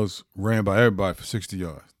to the house, ran by everybody for 60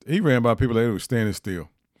 yards. He ran by people that were standing still,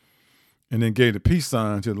 and then gave the peace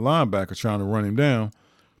sign to the linebacker trying to run him down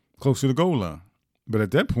close to the goal line. But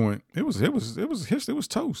at that point, it was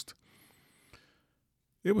toast.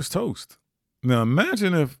 It was toast. Now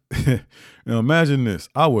imagine imagine this.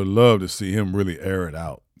 I would love to see him really air it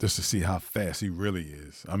out just to see how fast he really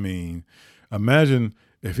is. I mean, imagine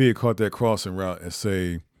if he had caught that crossing route at,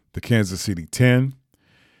 say, the Kansas City 10,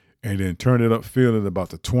 and then turned it upfield at about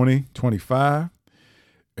the 20, 25,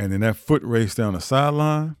 and then that foot race down the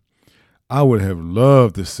sideline. I would have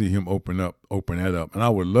loved to see him open that up. And I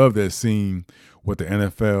would love to have seen what the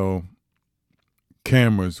NFL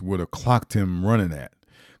cameras would have clocked him running at,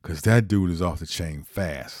 because that dude is off the chain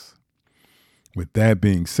fast. With that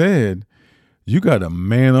being said, you got to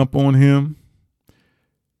man up on him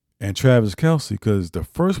and Travis Kelce, because the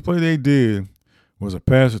first play they did was a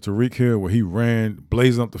pass to Tyreek Hill where he ran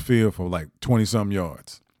blazing up the field for like 20-something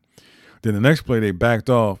yards. Then the next play they backed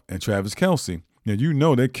off, and Travis Kelce,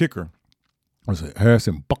 now that kicker, was it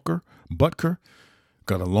Harrison Butker,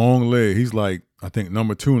 got a long leg. He's like, I think,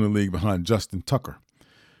 number 2 in the league behind Justin Tucker,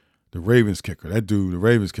 the Ravens kicker. That dude, the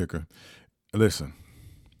Ravens kicker. Listen,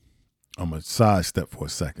 I'm going to sidestep for a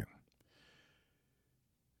second.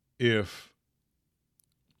 And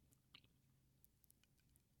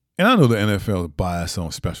I know the NFL is biased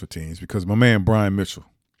on special teams because my man Brian Mitchell,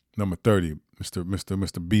 number 30,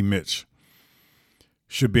 Mr. B. Mitch,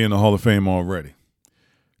 should be in the Hall of Fame already.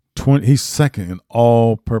 He's second in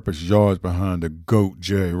all-purpose yards behind the GOAT,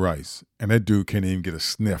 Jerry Rice. And that dude can't even get a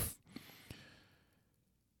sniff.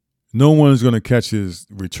 No one's going to catch his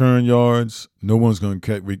return yards. No one's going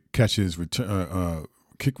to catch his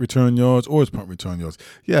kick return yards or his punt return yards.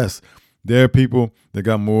 Yes, there are people that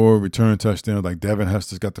got more return touchdowns, like Devin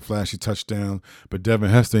Hester's got the flashy touchdown, but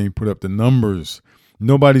Devin Hester ain't put up the numbers.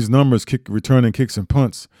 Nobody's numbers returning kicks and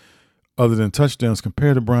punts other than touchdowns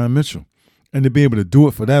compared to Brian Mitchell. And to be able to do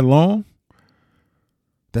it for that long,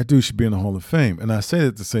 that dude should be in the Hall of Fame. And I say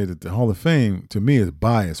that to say that the Hall of Fame, to me, is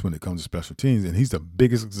biased when it comes to special teams, and he's the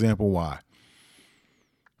biggest example why.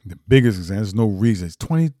 The biggest example. There's no reason. It's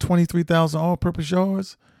 23,000 all-purpose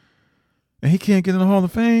yards, and he can't get in the Hall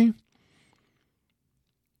of Fame?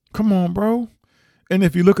 Come on, bro. And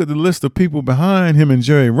if you look at the list of people behind him and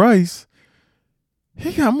Jerry Rice,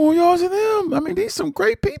 he got more yards than them. I mean, these some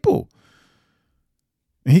great people.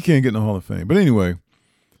 And he can't get in the Hall of Fame. But anyway,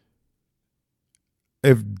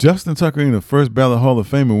 if Justin Tucker ain't the first ballot Hall of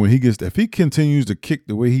Famer, if he continues to kick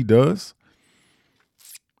the way he does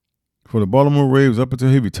for the Baltimore Ravens up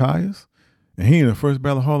until he retires, and he ain't the first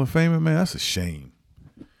ballot Hall of Famer, man, that's a shame.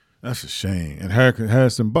 That's a shame. And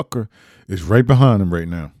Harrison Butker is right behind him right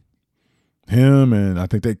now. Him and I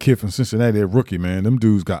think that kid from Cincinnati, that rookie, man. Them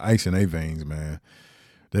dudes got ice in their veins, man.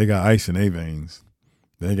 They got ice in their veins.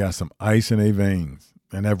 They got some ice in their veins.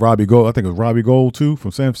 And that Robbie Gold, I think it was Robbie Gold, too,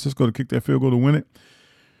 from San Francisco to kick that field goal to win it.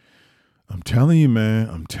 I'm telling you, man.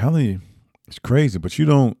 I'm telling you. It's crazy. But you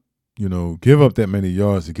don't, give up that many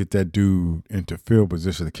yards to get that dude into field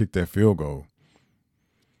position to kick that field goal.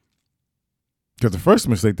 Because the first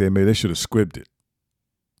mistake they made, they should have squibbed it.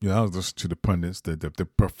 I was listening to the pundits, the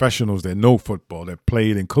professionals that know football, that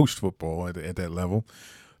played and coached football at that level.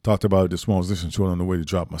 Talked about it this morning. I was listening to it on the way to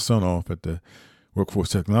drop my son off at the Workforce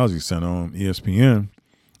Technology Center on ESPN,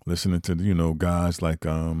 listening to, guys like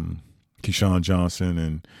Keyshawn Johnson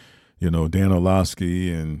and, Dan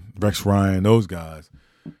Orlovsky and Rex Ryan, those guys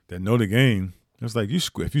that know the game. It's like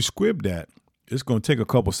if you squib that, it's going to take a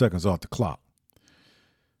couple seconds off the clock.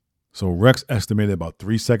 So Rex estimated about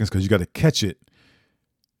 3 seconds because you got to catch it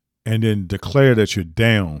and then declare that you're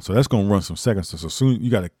down. So that's going to run some seconds. So soon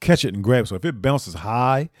you got to catch it and grab it. So if it bounces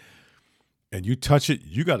high and you touch it,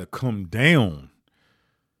 you got to come down.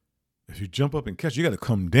 If you jump up and catch it, you got to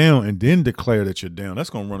come down and then declare that you're down.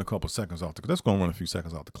 That's going to run a couple seconds off. That's going to run a few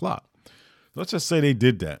seconds off the clock. Let's just say they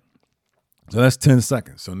did that. So that's 10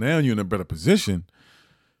 seconds. So now you're in a better position,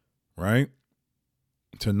 right,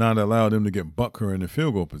 to not allow them to get Butker in the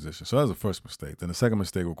field goal position. So that was the first mistake. Then the second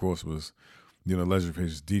mistake, of course, was,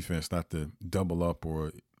 Legislature's defense not to double up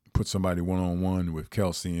or put somebody one-on-one with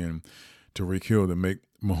Kelsey and Tyreek Hill to make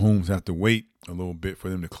Mahomes have to wait a little bit for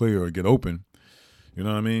them to clear or get open. You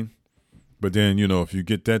know what I mean? But then, if you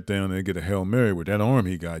get that down and get a Hail Mary with that arm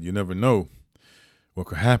he got, you never know what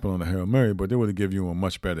could happen on a Hail Mary, but they would have given you a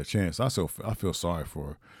much better chance. I feel sorry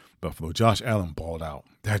for Buffalo. Josh Allen balled out.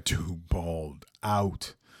 That dude balled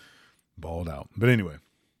out. But anyway,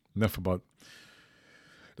 enough about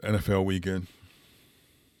the NFL weekend.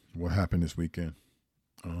 What happened this weekend?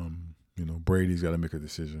 Brady's got to make a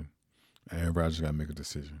decision. Aaron Rodgers got to make a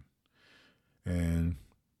decision. And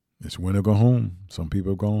it's win or go home. Some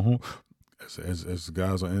people are going home. As the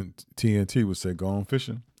guys on TNT would say, going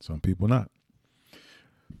fishing. Some people not.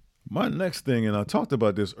 My next thing, and I talked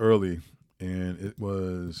about this early, and it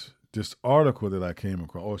was this article that I came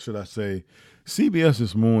across, or should I say, CBS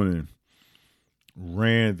this morning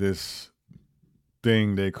ran this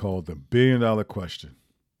thing they called the $1 billion question.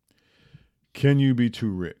 Can you be too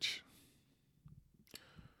rich?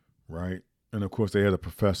 Right? And of course, they had a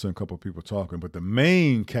professor and a couple of people talking, but the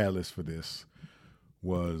main catalyst for this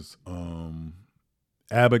was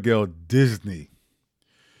Abigail Disney.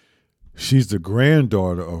 She's the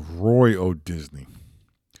granddaughter of Roy O. Disney,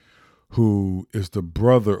 who is the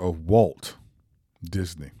brother of Walt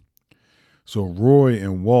Disney. So Roy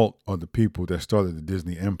and Walt are the people that started the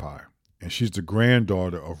Disney empire, and she's the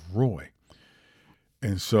granddaughter of Roy.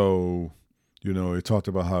 And so, it talked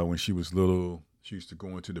about how when she was little, she used to go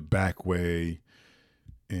into the back way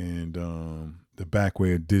and the back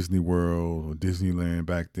way of Disney World or Disneyland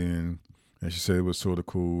back then. And she said it was sort of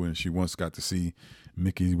cool. And she once got to see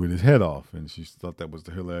Mickey with his head off, and she thought that was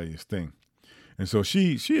the hilarious thing. And so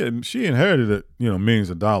she inherited millions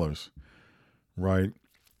of dollars, right?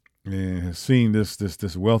 And has seen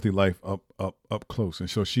this wealthy life up close. And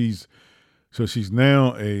so she's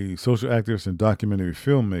now a social activist and documentary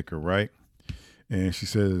filmmaker, right? And she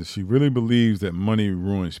says she really believes that money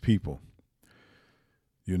ruins people.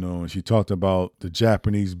 And she talked about the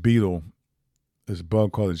Japanese beetle, this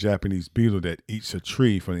bug called the Japanese beetle that eats a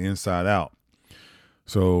tree from the inside out.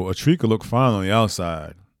 So a tree could look fine on the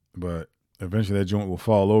outside, but eventually that joint will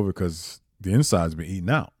fall over because the inside's been eaten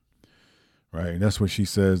out, right? And that's what she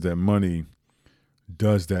says, that money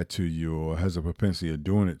does that to you or has a propensity of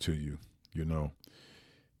doing it to you,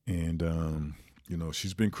 And,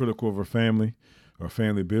 she's been critical of her family, or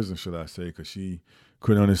family business, should I say, because she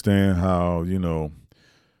couldn't understand how,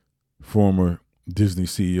 former Disney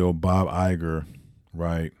CEO Bob Iger,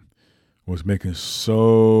 right, was making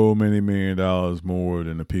so many $1 million more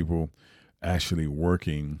than the people actually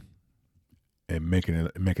working and making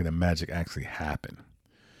the magic actually happen.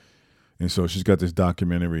 And so she's got this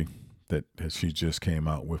documentary that she just came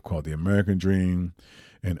out with called The American Dream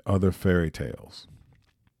and Other Fairy Tales,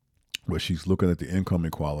 where she's looking at the income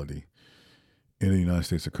inequality in the United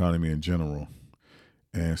States economy in general,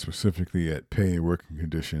 and specifically at pay and working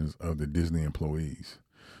conditions of the Disney employees.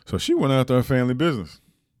 So she went after her family business.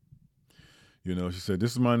 She said,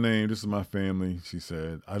 this is my name, this is my family. She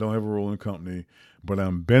said, I don't have a role in the company, but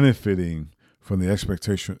I'm benefiting from the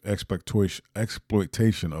exploitation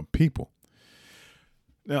of people.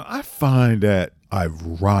 Now, I find that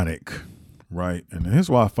ironic, right? And here's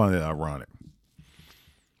why I find it ironic.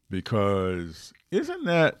 Because isn't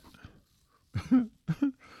that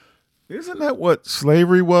what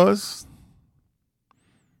slavery was?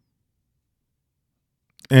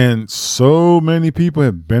 And so many people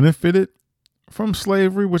have benefited from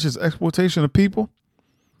slavery, which is exploitation of people.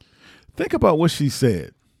 Think about what she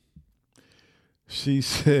said. She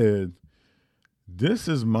said, "This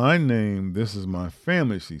is my name. This is my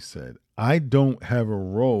family," she said. "I don't have a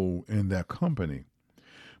role in that company,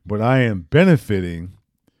 but I'm benefiting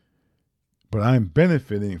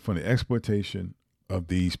from the exploitation of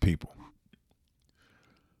these people."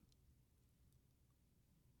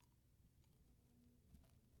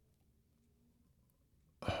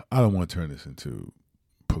 I don't want to turn this into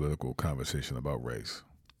political conversation about race.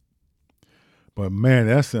 But man,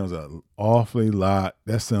 that sounds an awfully lot.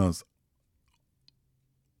 That sounds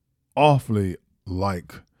awfully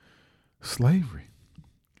like slavery.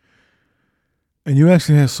 And you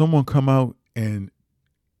actually have someone come out and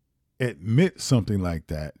admit something like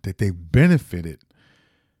that they benefited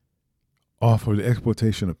off of the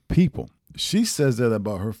exploitation of people. She says that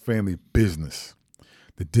about her family business,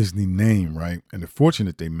 the Disney name, right? And the fortune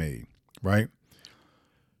that they made, right?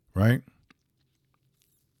 Right?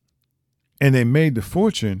 And they made the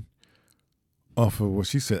fortune off of what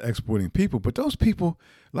she said, exploiting people. But those people,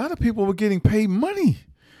 a lot of people were getting paid money.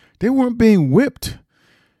 They weren't being whipped.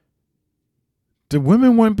 The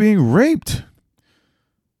women weren't being raped.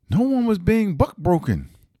 No one was being buck broken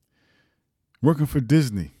working for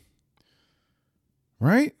Disney.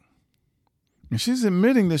 Right? And she's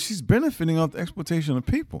admitting that she's benefiting off the exploitation of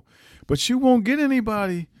people. But you won't get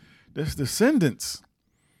anybody that's descendants,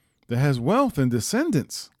 that has wealth and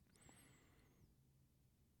descendants.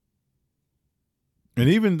 And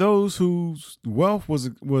even those whose wealth was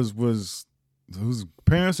whose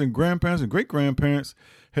parents and grandparents and great-grandparents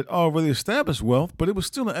had already established wealth, but it was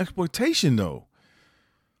still an exploitation though.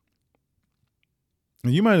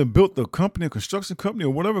 And you might have built the company, a construction company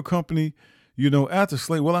or whatever company, after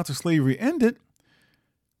slavery ended,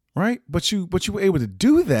 right? But you were able to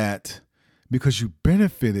do that because you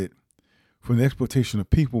benefited from the exploitation of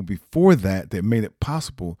people before that made it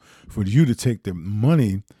possible for you to take the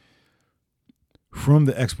money from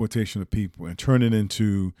the exploitation of people and turn it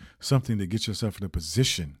into something to get yourself in a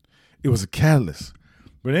position. It was a catalyst.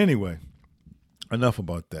 But anyway, enough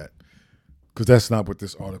about that, because that's not what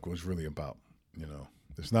this article is really about.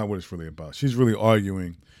 It's not what it's really about. She's really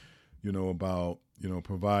arguing, about,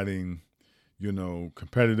 providing,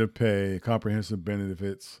 competitive pay, comprehensive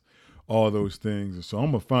benefits, all those things. And so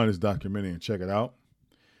I'm going to find this documentary and check it out.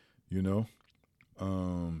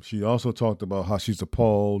 She also talked about how she's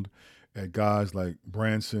appalled at guys like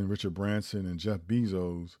Richard Branson and Jeff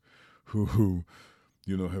Bezos, who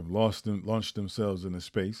have launched themselves into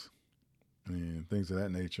space and things of that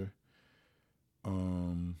nature.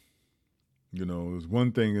 There's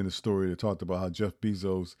one thing in the story that talked about how Jeff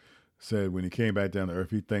Bezos said when he came back down to Earth,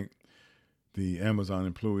 he thanked the Amazon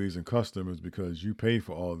employees and customers because you paid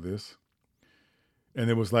for all of this. And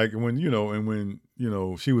it was like when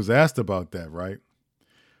she was asked about that, right?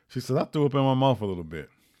 She said, "I threw up in my mouth a little bit."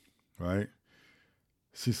 Right?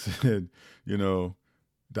 She said,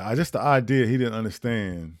 just the idea he didn't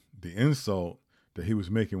understand the insult that he was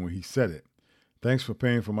making when he said it. "Thanks for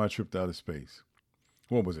paying for my trip to outer space."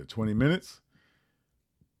 What was it, 20 minutes?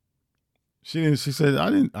 She said, I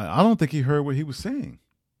don't think he heard what he was saying.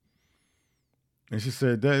 And she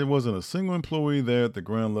said that it wasn't a single employee there at the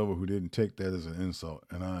ground level who didn't take that as an insult.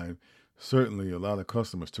 And certainly a lot of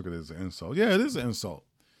customers took it as an insult. Yeah, it is an insult.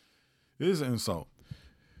 It is an insult.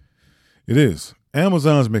 It is.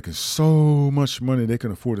 Amazon's making so much money they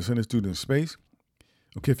can afford to send this dude into space.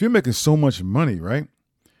 Okay, if you're making so much money, right?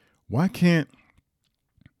 Why can't,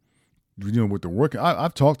 with the work,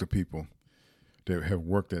 I've talked to people that have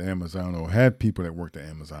worked at Amazon or had people that worked at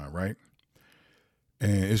Amazon, right?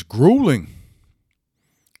 And it's grueling.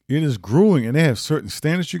 It is grueling, and they have certain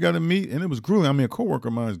standards you got to meet, and it was grueling. I mean, a coworker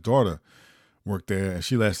of mine's daughter worked there, and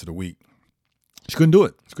she lasted a week. She couldn't do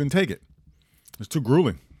it. She couldn't take it. It's too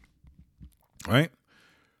grueling, right?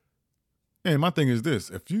 And my thing is this: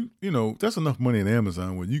 if that's enough money at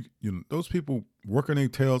Amazon where those people working their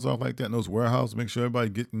tails off like that in those warehouses, make sure everybody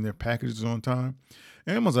getting their packages on time.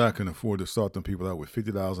 Amazon can afford to start them people out with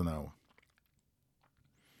 $50 an hour.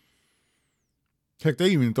 Heck, they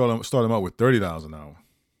even start them out with $30 an hour.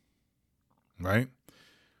 Right?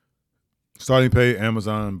 Starting pay,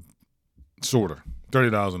 Amazon, sorta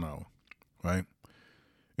 $30 an hour. Right?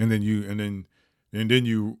 And then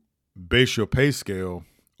you base your pay scale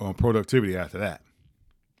on productivity after that.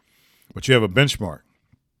 But you have a benchmark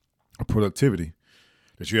of productivity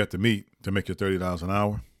that you have to meet to make your $30 an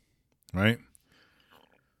hour, right?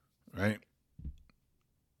 right?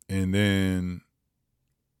 And then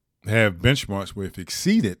have benchmarks where if you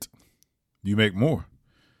exceed it, you make more.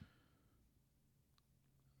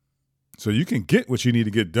 So you can get what you need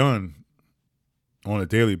to get done on a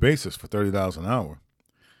daily basis for $30 an hour,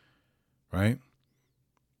 right?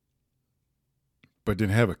 But then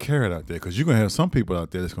have a carrot out there, because you're going to have some people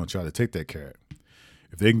out there that's going to try to take that carrot.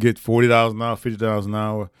 If they can get $40 an hour, $50 an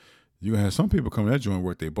hour, you're going to have some people come in that joint and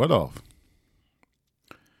work their butt off,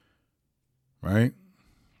 right?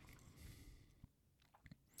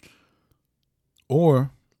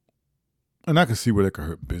 Or, and I can see where that could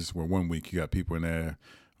hurt business, where one week you got people in there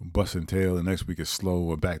busting tail, the next week it's slow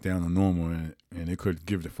or back down to normal, and it could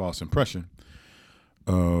give the false impression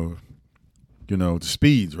of, the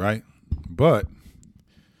speeds, right? But,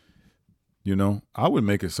 I would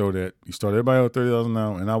make it so that you start everybody at $30 an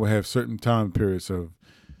hour, and I would have certain time periods on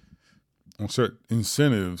certain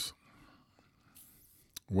incentives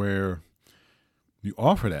where you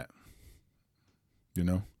offer that,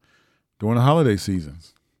 during the holiday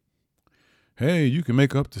seasons. Hey, you can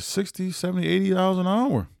make up to $60, $70, $80 an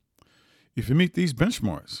hour if you meet these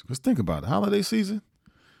benchmarks. Because think about it, holiday season,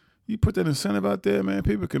 you put that incentive out there, man,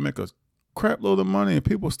 people can make a crap load of money and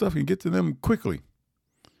people's stuff can get to them quickly.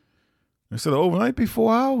 Instead of overnight, be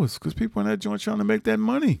 4 hours, because people in that joint trying to make that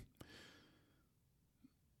money.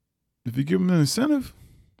 If you give them an incentive,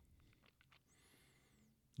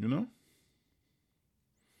 And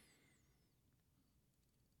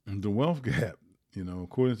the wealth gap,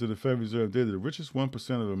 according to the Federal Reserve data, the richest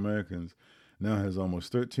 1% of Americans now has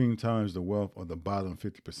almost 13 times the wealth of the bottom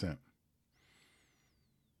 50%.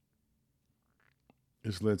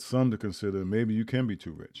 It's led some to consider maybe you can be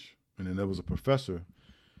too rich. And then there was a professor,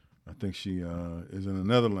 I think she is in the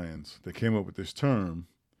Netherlands, that came up with this term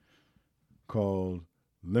called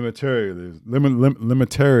limitarianism.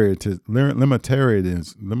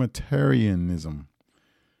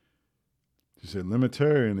 She said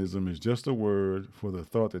limitarianism is just a word for the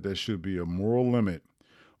thought that there should be a moral limit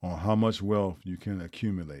on how much wealth you can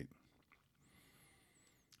accumulate.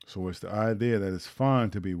 So it's the idea that it's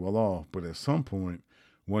fine to be well off, but at some point,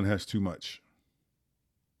 one has too much.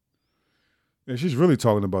 And she's really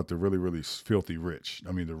talking about the really, really filthy rich.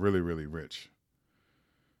 I mean, the really, really rich,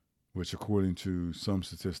 which according to some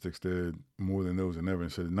statistics, they're more than those that never.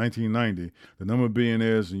 And said in 1990, the number of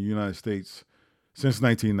billionaires in the United States since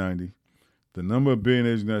 1990, the number of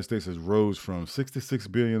billionaires in the United States has rose from 66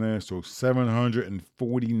 billionaires to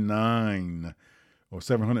 749 or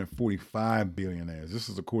 745 billionaires. This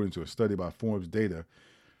is according to a study by Forbes Data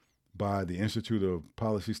by the Institute of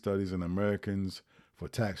Policy Studies and Americans for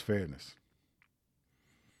Tax Fairness.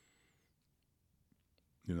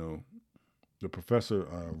 The professor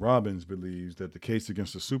Robbins believes that the case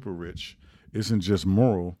against the super rich isn't just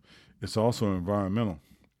moral, it's also environmental.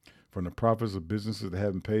 From the profits of businesses that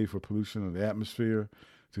haven't paid for pollution of the atmosphere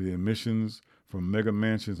to the emissions from mega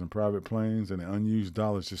mansions and private planes and the unused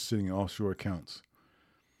dollars just sitting in offshore accounts.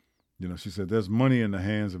 She said there's money in the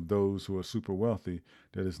hands of those who are super wealthy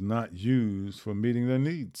that is not used for meeting their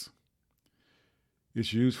needs.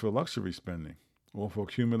 It's used for luxury spending or for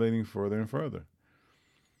accumulating further and further.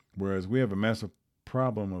 Whereas we have a massive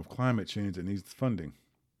problem of climate change that needs funding.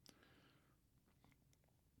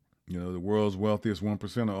 The world's wealthiest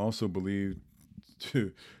 1% are also believed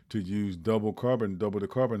to use double the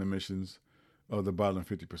carbon emissions of the bottom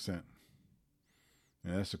 50%.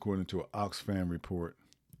 And that's according to an Oxfam report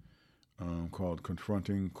called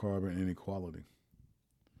Confronting Carbon Inequality.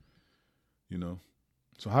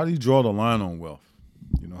 So how do you draw the line on wealth?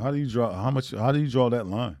 How do you draw that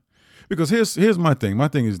line? Because here's my thing. My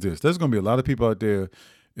thing is this. There's going to be a lot of people out there,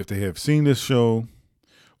 if they have seen this show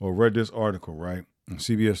or read this article, right? On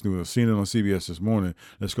CBS News, or seen it on CBS this morning,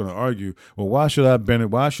 that's going to argue, well, why should I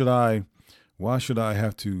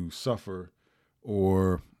have to suffer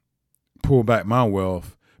or pull back my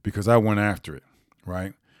wealth because I went after it,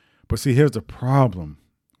 right? But see, here's the problem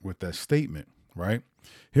with that statement, right?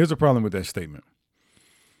 Here's the problem with that statement.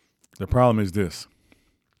 The problem is this.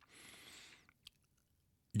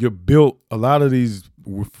 A lot of these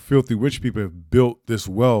filthy rich people have built this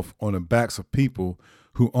wealth on the backs of people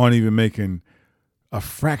who aren't even making a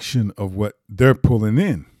fraction of what they're pulling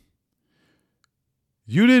in.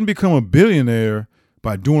 You didn't become a billionaire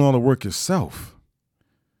by doing all the work yourself.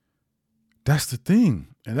 That's the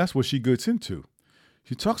thing. And that's what she gets into.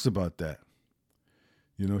 She talks about that.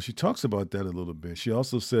 She talks about that a little bit. She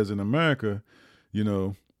also says in America,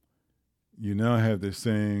 you now have this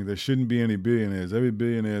saying, there shouldn't be any billionaires. Every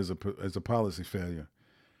billionaire is a policy failure.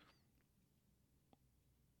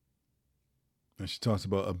 And she talks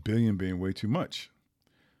about $1 billion being way too much.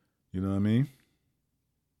 You know what I mean?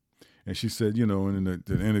 And she said, and then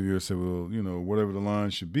the interviewer said, well, whatever the line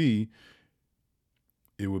should be,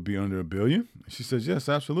 it would be under $1 billion. She says, yes,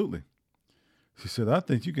 absolutely. She said, I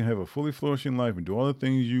think you can have a fully flourishing life and do all the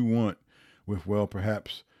things you want with, well,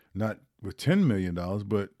 perhaps not with $10 million,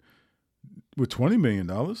 but with $20 million.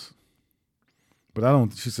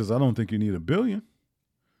 But she says, I don't think you need $1 billion.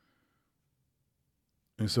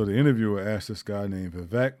 And so the interviewer asked this guy named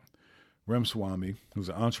Vivek Ramaswamy, who's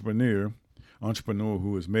an entrepreneur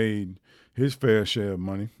who has made his fair share of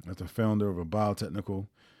money as the founder of a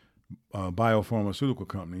biopharmaceutical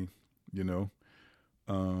company,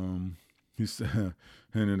 he said,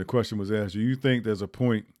 and then the question was asked, do you think there's a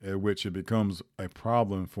point at which it becomes a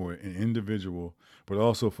problem for an individual, but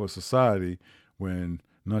also for society, when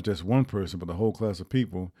not just one person, but the whole class of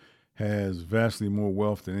people has vastly more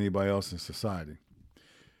wealth than anybody else in society?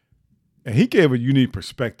 And he gave a unique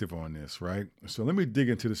perspective on this, right? So let me dig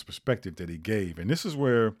into this perspective that he gave. And this is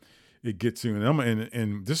where it gets you.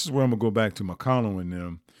 And this is where I'm going to go back to McConnell and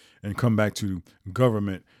them and come back to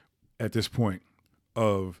government at this point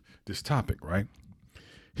of this topic, right?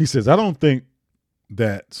 He says, I don't think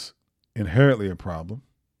that's inherently a problem.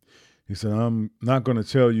 He said, I'm not going to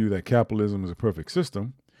tell you that capitalism is a perfect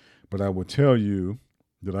system, but I will tell you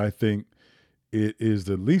that I think it is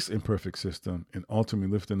the least imperfect system in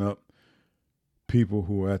ultimately lifting up people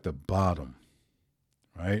who are at the bottom,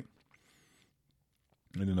 right?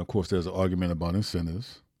 And then, of course, there's an argument about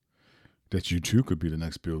incentives, that you too could be the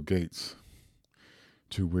next Bill Gates,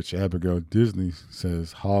 to which Abigail Disney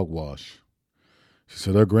says hogwash. She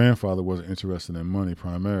said her grandfather wasn't interested in money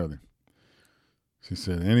primarily. She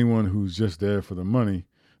said, anyone who's just there for the money,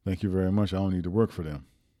 thank you very much, I don't need to work for them.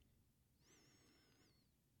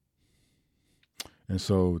 And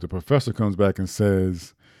so the professor comes back and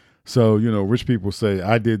says, so, rich people say,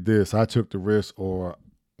 I did this, I took the risk, or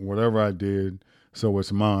whatever I did, so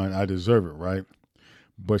it's mine, I deserve it, right?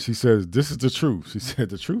 But she says, this is the truth. She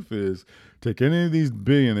said, the truth is, take any of these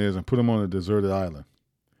billionaires and put them on a deserted island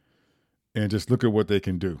and just look at what they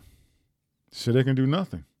can do. So they can do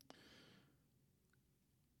nothing.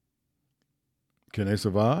 Can they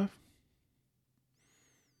survive?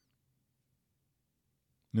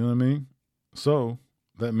 You know what I mean? So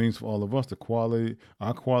that means for all of us,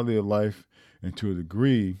 our quality of life, and to a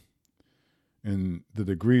degree, and the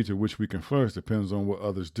degree to which we can flourish depends on what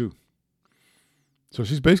others do. So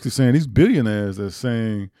she's basically saying these billionaires are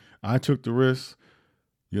saying, I took the risk,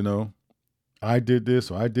 I did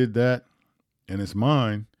this or I did that, and it's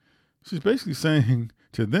mine. She's basically saying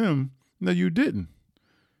to them, no, you didn't.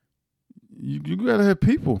 You got to have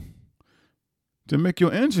people to make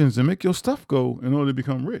your engines and make your stuff go in order to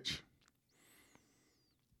become rich.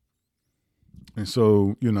 And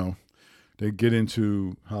so, they get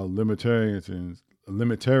into how libertarians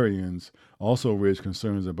also raise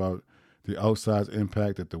concerns about the outsized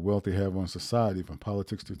impact that the wealthy have on society, from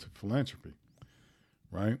politics to philanthropy,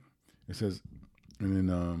 right? It says, and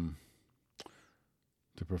then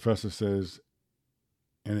the professor says,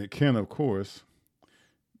 and it can, of course,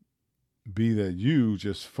 be that you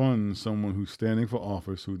just fund someone who's standing for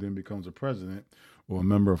office who then becomes a president or a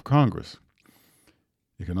member of Congress.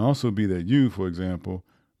 It can also be that you, for example,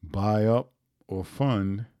 buy up or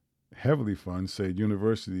heavily fund, say,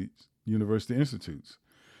 university institutes.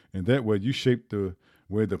 And that way you shape the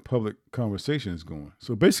way the public conversation is going.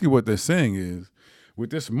 So basically what they're saying is,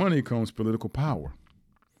 with this money comes political power,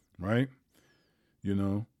 right?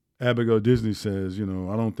 Abigail Disney says, I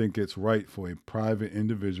don't think it's right for a private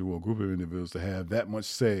individual or group of individuals to have that much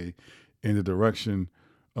say in the direction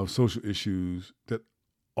of social issues that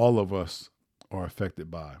all of us are affected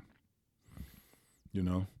by,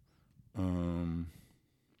 and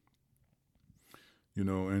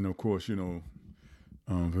of course,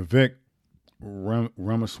 Vivek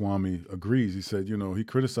Ramaswamy agrees. He said, he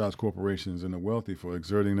criticized corporations and the wealthy for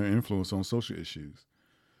exerting their influence on social issues.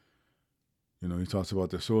 He talks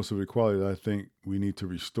about the source of equality that I think we need to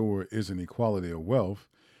restore isn't equality of wealth.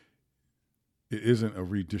 It isn't a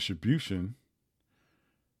redistribution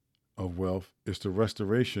of wealth. It's the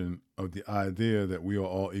restoration of the idea that we are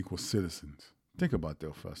all equal citizens. Think about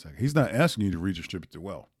that for a second. He's not asking you to redistribute the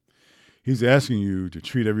wealth. He's asking you to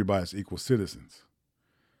treat everybody as equal citizens.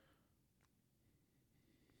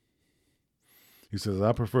 He says,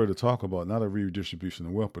 I prefer to talk about not a redistribution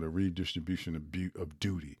of wealth, but a redistribution of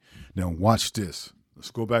duty. Now watch this.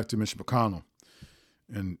 Let's go back to Mitch McConnell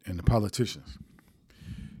and the politicians.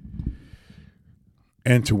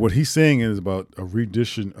 And to what he's saying is about a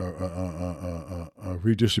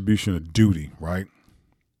redistribution of duty, right?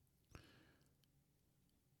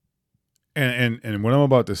 And what I'm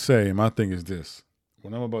about to say, my thing is this.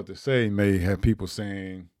 What I'm about to say may have people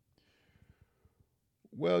saying,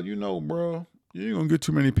 well, bro, you ain't going to get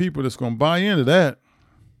too many people that's going to buy into that,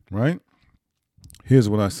 right? Here's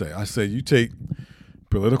what I say. I say you take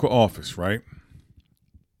political office, right?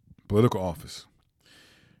 Political office.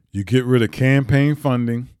 You get rid of campaign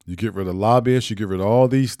funding. You get rid of lobbyists. You get rid of all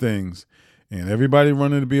these things. And everybody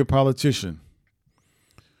running to be a politician,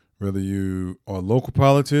 whether you are a local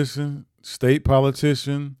politician, state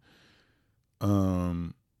politician,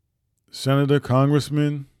 senator,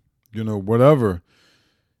 congressman, whatever.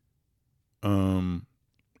 When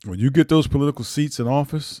you get those political seats in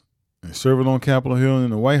office and serve it on Capitol Hill and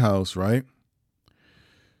in the White House, right?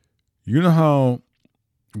 You know how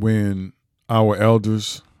when our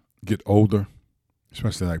elders get older,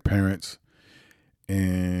 especially like parents,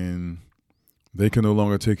 and they can no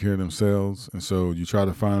longer take care of themselves, and so you try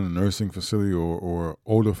to find a nursing facility or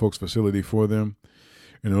older folks facility for them.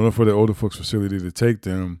 In order for the older folks facility to take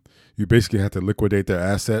them, you basically have to liquidate their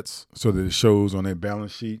assets so that it shows on their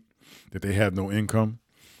balance sheet that they have no income,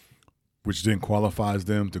 which then qualifies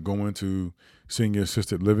them to go into senior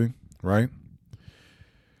assisted living, right?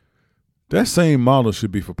 That same model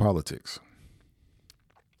should be for politics.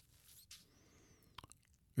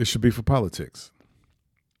 It should be for politics,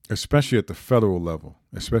 especially at the federal level,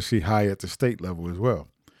 especially high at the state level as well,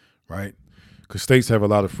 right? Because states have a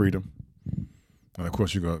lot of freedom. And of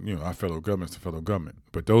course, our federal government's the federal government.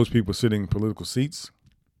 But those people sitting in political seats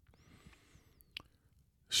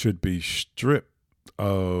should be stripped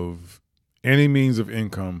of any means of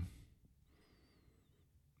income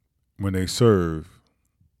when they serve,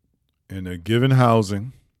 and they're given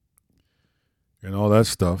housing and all that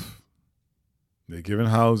stuff. They're given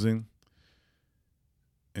housing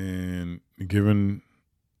and given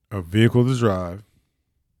a vehicle to drive,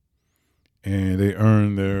 and they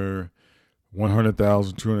earn their $100,000,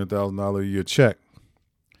 $200,000 a year check,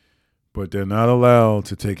 but they're not allowed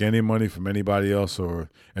to take any money from anybody else, and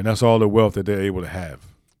that's all the wealth that they're able to have.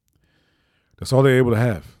 That's all they're able to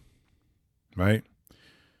have, right?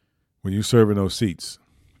 When you serve in those seats.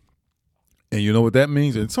 And you know what that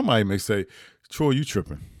means? And somebody may say, Troy, you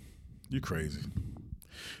tripping. You crazy.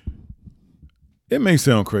 It may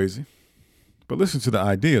sound crazy, but listen to the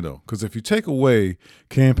idea, though. Because if you take away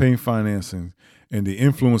campaign financing and the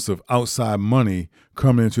influence of outside money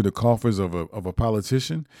coming into the coffers of a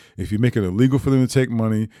politician, if you make it illegal for them to take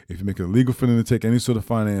money, if you make it illegal for them to take any sort of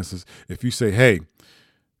finances, if you say, hey,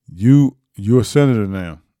 you're a senator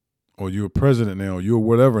now, or you're a president now, or you're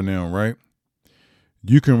whatever now, right?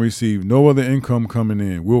 You can receive no other income coming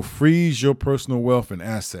in. We'll freeze your personal wealth and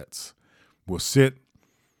assets. We'll sit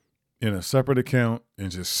in a separate account and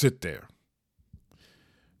just sit there.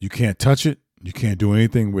 You can't touch it. You can't do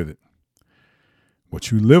anything with it. What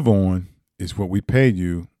you live on is what we paid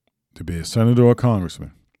you to be a senator or a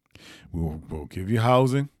congressman. We'll give you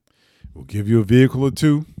housing. We'll give you a vehicle or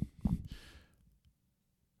two.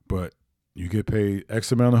 But you get paid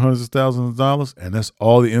X amount of hundreds of thousands of dollars, and that's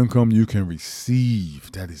all the income you can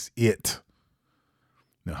receive. That is it.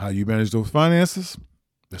 Now, how you manage those finances,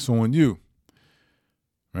 that's on you,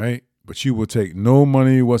 right? But you will take no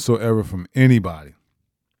money whatsoever from anybody.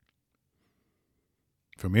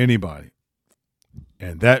 From anybody.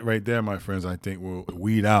 And that right there, my friends, I think will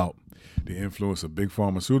weed out the influence of big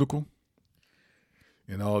pharmaceutical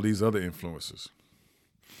and all these other influences.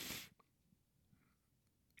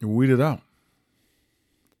 It will weed it out.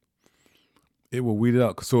 It will weed it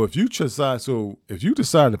out. So if you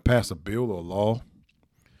decide to pass a bill or a law,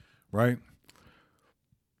 right,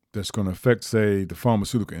 that's going to affect, say, the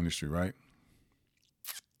pharmaceutical industry, right?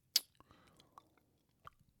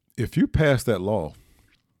 If you pass that law,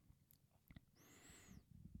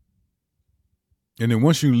 and then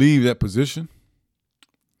once you leave that position,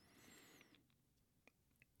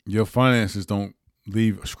 your finances don't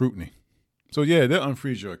leave scrutiny. So, yeah, they'll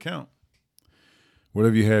unfreeze your account,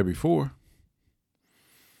 whatever you had before,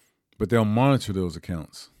 but they'll monitor those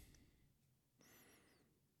accounts.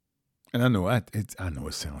 And I know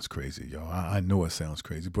it sounds crazy, y'all. I know it sounds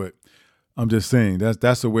crazy, but I'm just saying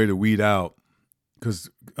that's a way to weed out. Because,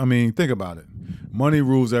 I mean, think about it. Money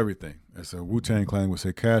rules everything. As a Wu-Tang Clan would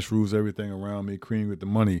say, cash rules everything around me, cream with the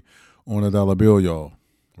money on a dollar bill, y'all,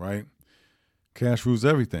 right? Cash rules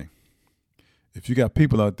everything. If you got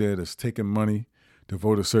people out there that's taking money to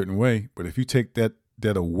vote a certain way, but if you take that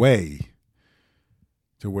away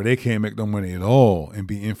to where they can't make no money at all and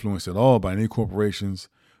be influenced at all by any corporations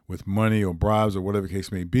with money or bribes or whatever the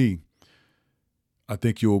case may be, I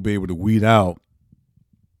think you'll be able to weed out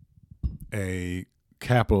a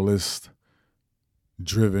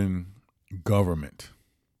capitalist-driven government,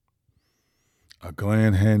 a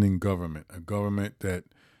gland-handing government, a government that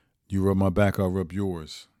you rub my back, I'll rub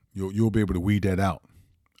yours. You'll be able to weed that out.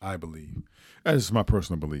 I believe. That's just my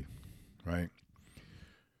personal belief, right?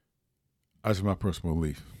 That's my personal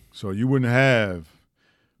belief. So you wouldn't have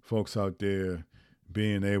folks out there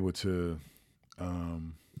being able to,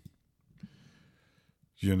 um,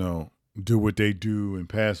 do what they do and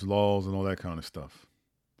pass laws and all that kind of stuff.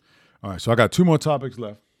 All right, so I got 2 more topics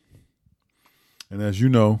left. And as you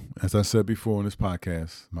know, as I said before in this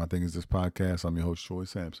podcast, my thing is this podcast. I'm your host, Troy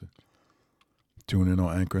Sampson. Tune in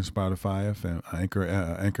on Anchor and Spotify FM, Anchor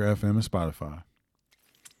FM and Spotify.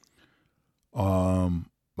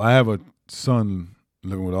 I have a son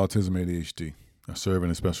living with autism ADHD. I serve in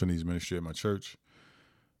a special needs ministry at my church.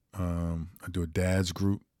 I do a dad's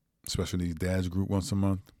group, special needs dad's group once a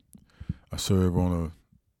month. I serve on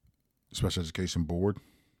a special education board.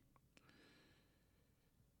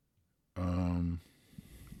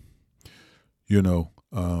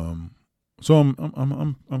 So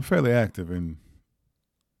I'm fairly active in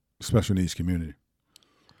special needs community.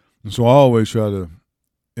 And so I always try to,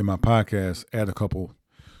 in my podcast, add a couple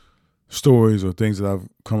stories or things that I've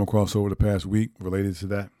come across over the past week related to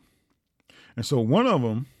that. And so one of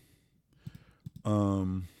them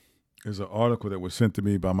is an article that was sent to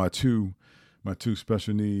me by my two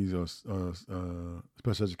special needs or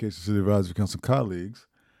special education city advisory council colleagues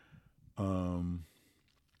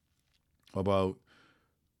about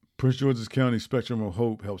Prince George's County Spectrum of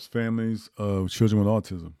Hope helps families of children with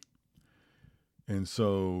autism. And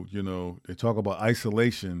so, they talk about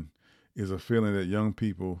isolation is the feeling that young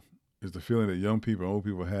people and old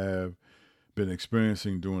people have been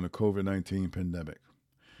experiencing during the COVID-19 pandemic.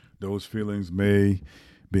 Those feelings may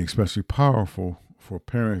be especially powerful for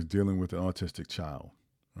parents dealing with an autistic child,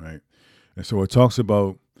 right? And so it talks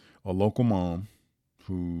about a local mom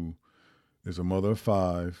who is a mother of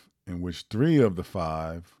 5, in which 3 of the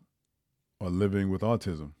 5 are living with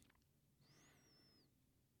autism.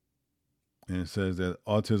 And it says that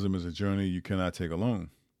autism is a journey you cannot take alone.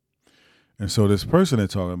 And so this person they're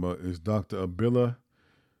talking about is Dr. Abila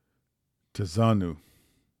Tazanu.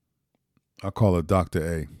 I call her Dr.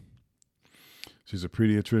 A. She's a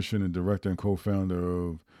pediatrician and director and co-founder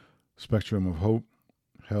of Spectrum of Hope,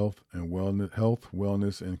 Health,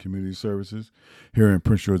 Wellness, and Community Services here in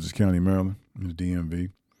Prince George's County, Maryland, in the DMV.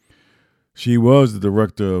 She was the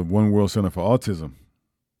director of One World Center for Autism.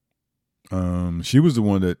 She was the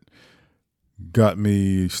one that got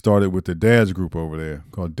me started with the dads group over there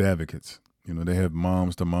called Dadvocates. They have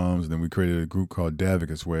moms to moms, and then we created a group called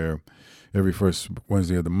Dadvocates where every first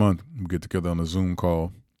Wednesday of the month we get together on a Zoom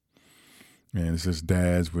call. And it's just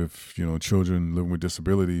dads with, children living with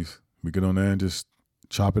disabilities. We get on there and just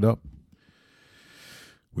chop it up.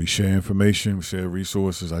 We share information, we share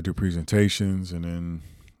resources. I do presentations, and then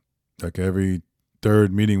like every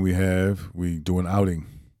 3rd meeting we have, we do an outing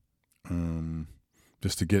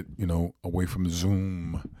just to get, away from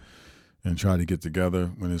Zoom and try to get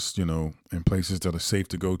together when it's, in places that are safe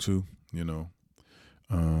to go to,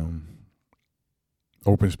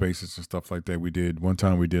 open spaces and stuff like that. One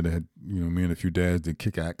time we did, me and a few dads did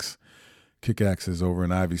Kick-Axe. Kick-Axe is over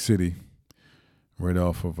in Ivy City, right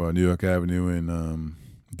off of New York Avenue in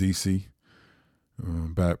D.C.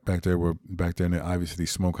 Back there in the Ivy City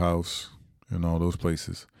Smokehouse and all those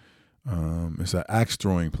places. It's an axe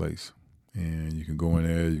throwing place, and you can go in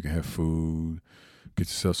there, you can have food, get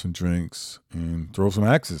yourself some drinks, and throw some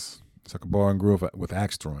axes. It's like a bar and grill with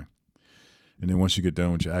axe throwing. And then once you get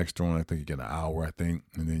done with your axe throwing, I think you get an hour, and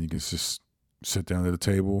then you can just sit down at the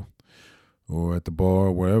table or at the bar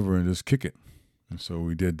or wherever and just kick it. And so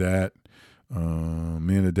we did that.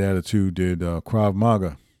 Me and the dad or two did Krav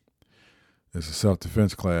Maga. It's a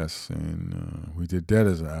self-defense class, and we did that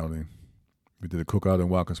as an outing. We did a cookout in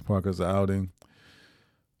Watkins Park as an outing.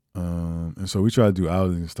 And so we try to do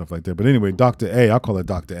outings and stuff like that. But anyway, Dr. A, I call her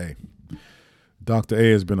Dr. A. Dr.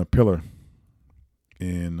 A has been a pillar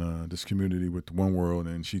in this community with One World,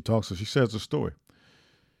 and she says a story.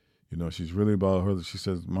 She's really about she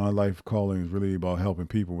says, my life calling is really about helping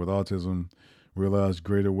people with autism realize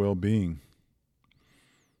greater well-being.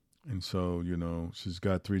 And so, she's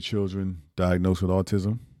got 3 children diagnosed with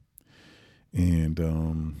autism,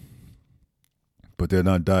 and but they're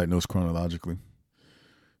not diagnosed chronologically.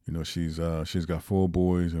 She's got 4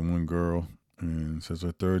 boys and 1 girl, and says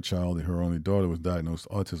her 3rd child, her only daughter, was diagnosed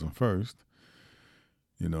with autism first.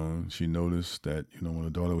 She noticed that, when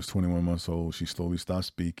her daughter was 21 months old, she slowly stopped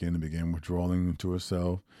speaking and began withdrawing into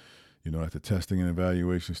herself. After testing and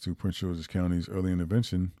evaluations through Prince George's County's early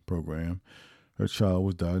intervention program, her child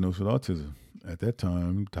was diagnosed with autism. At that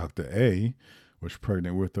time, Dr. A was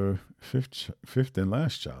pregnant with her fifth and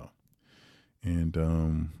last child. And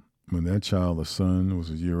when that child, a son,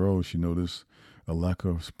 was a year old, she noticed a lack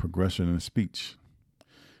of progression in speech.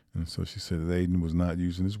 And so she said that Aiden was not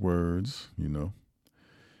using his words,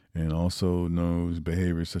 and also knows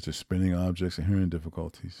behaviors such as spinning objects and hearing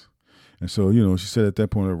difficulties. And so, she said at that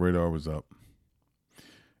point her radar was up.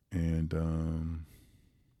 And,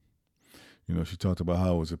 she talked about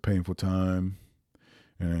how it was a painful time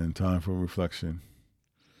and time for reflection.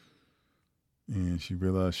 And she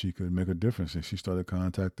realized she could make a difference. And she started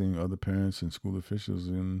contacting other parents and school officials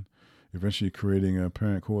and eventually creating a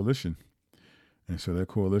parent coalition. And so that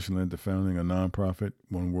coalition led to founding a nonprofit,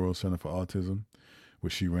 One World Center for Autism,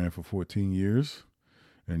 which she ran for 14 years.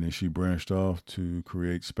 And then she branched off to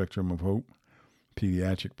create Spectrum of Hope,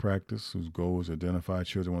 pediatric practice whose goal is to identify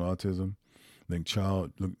children with autism, link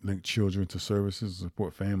children to services, and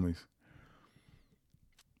support families.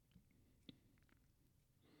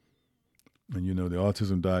 And the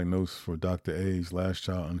autism diagnosis for Dr. A's last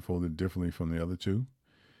child unfolded differently from the other two.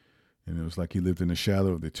 And it was like he lived in the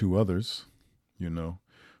shadow of the two others, who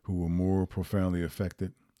were more profoundly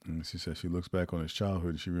affected. And she said she looks back on his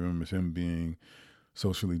childhood and she remembers him being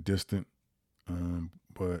socially distant,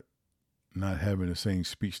 but not having the same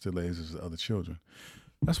speech delays as the other children.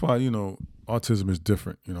 That's why, autism is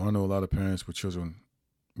different. I know a lot of parents with children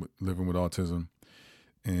living with autism,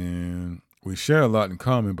 and we share a lot in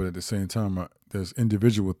common, but at the same time, there's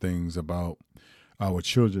individual things about our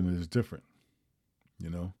children that is different,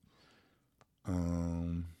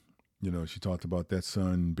 she talked about that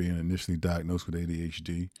son being initially diagnosed with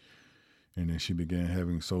ADHD, and then she began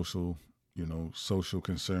having social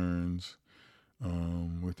concerns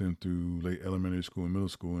with him through late elementary school and middle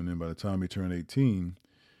school. And then by the time he turned 18,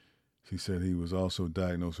 she said he was also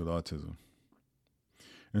diagnosed with autism.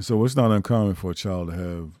 And so it's not uncommon for a child to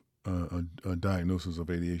have a diagnosis of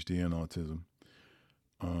ADHD and autism.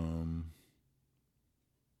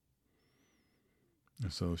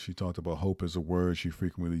 And so she talked about hope as a word she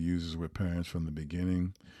frequently uses with parents from the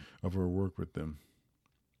beginning of her work with them.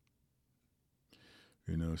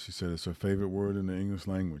 She said it's her favorite word in the English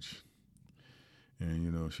language.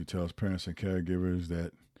 And, she tells parents and caregivers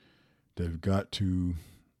that they've got to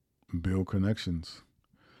build connections.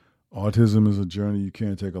 Autism is a journey you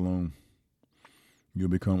can't take alone. You'll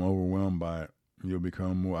become overwhelmed by it. You'll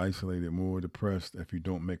become more isolated, more depressed if you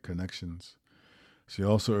don't make connections. She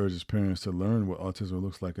also urges parents to learn what autism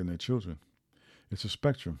looks like in their children. It's a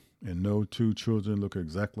spectrum, and no two children look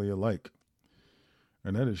exactly alike.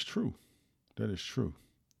 And that is true. That is true.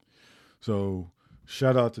 So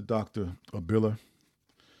shout out to Dr. Abila,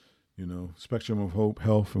 Spectrum of Hope,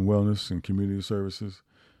 Health and Wellness and Community Services.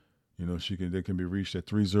 They can be reached at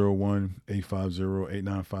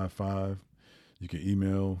 301-850-8955. You can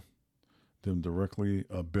email them directly,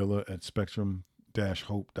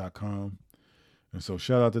 abila@spectrum-hope.com. And so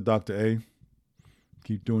shout out to Dr. A.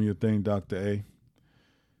 Keep doing your thing, Dr. A,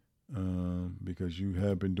 because you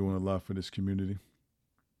have been doing a lot for this community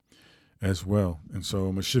as well. And so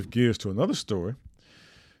I'm going to shift gears to another story.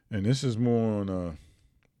 And this is more on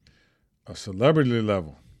a celebrity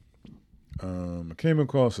level. I came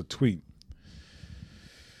across a tweet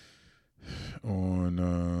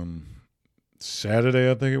on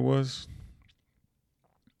Saturday, I think it was.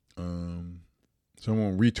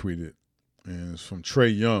 Someone retweeted it, and it's from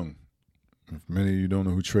Trae Young. If many of you don't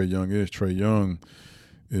know who Trae Young is, Trae Young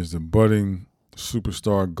is the budding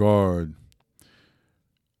superstar guard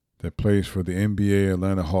that plays for the NBA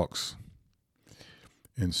Atlanta Hawks.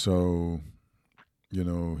 And so,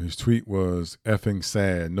 his tweet was effing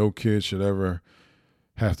sad. No kid should ever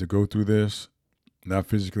have to go through this. Not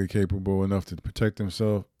physically capable enough to protect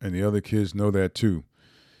himself. And the other kids know that too.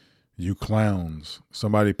 You clowns.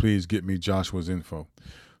 Somebody please get me Joshua's info.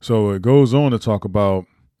 So it goes on to talk about,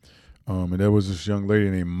 and there was this young lady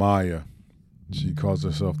named Maya. She calls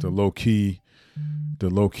herself the low-key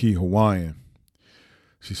Hawaiian.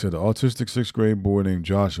 She said the autistic 6th grade boy named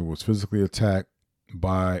Joshua was physically attacked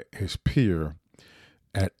by his peer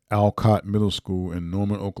at Alcott Middle School in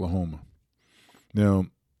Norman, Oklahoma. Now,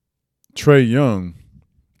 Trae Young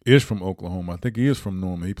is from Oklahoma. I think he is from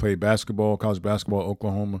Norman. He played college basketball at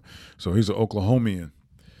Oklahoma. So he's an Oklahomian,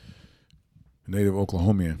 native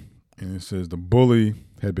Oklahomian. And it says the bully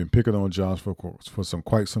had been picking on Josh for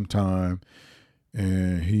quite some time.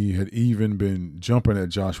 And he had even been jumping at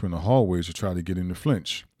Joshua in the hallways to try to get him to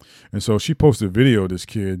flinch. And so she posted a video of this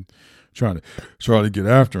kid trying to get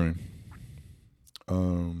after him.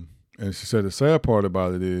 And she said the sad part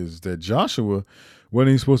about it is that Joshua wasn't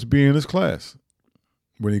even supposed to be in his class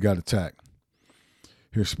when he got attacked.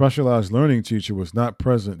 His specialized learning teacher was not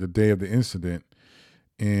present the day of the incident.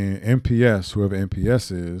 And MPS, whoever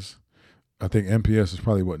MPS is, I think MPS is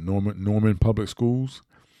probably Norman Public Schools.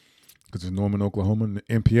 because it's Norman, Oklahoma. And the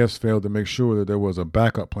NPS failed to make sure that there was a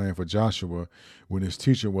backup plan for Joshua when his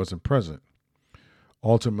teacher wasn't present,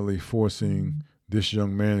 ultimately forcing this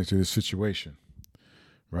young man into this situation,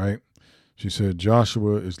 right? She said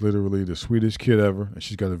Joshua is literally the sweetest kid ever, and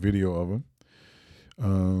she's got a video of him.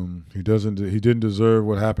 He didn't deserve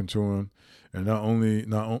what happened to him, and not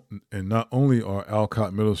only are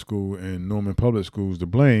Alcott Middle School and Norman Public Schools to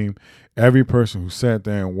blame, every person who sat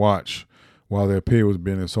there and watched while their peer was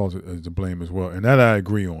being assaulted is to blame as well, and that I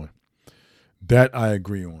agree on.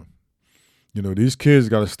 You know, these kids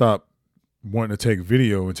got to stop wanting to take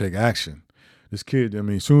video and take action. This kid, I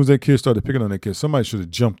mean, as soon as that kid started picking on that kid, somebody should have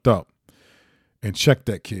jumped up and checked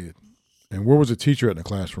that kid. And where was the teacher at in the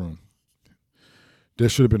classroom? There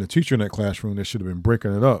should have been a teacher in that classroom that should have been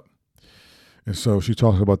breaking it up. And so she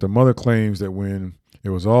talks about the mother claims that when it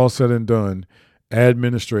was all said and done,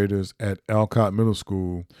 administrators at Alcott Middle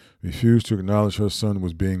School refused to acknowledge her son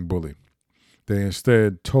was being bullied. They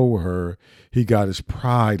instead told her he got his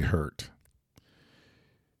pride hurt.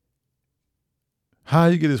 How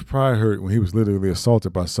you get his pride hurt when he was literally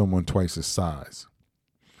assaulted by someone twice his size?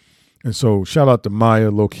 And so shout out to Maya,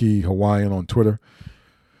 low-key Hawaiian on Twitter,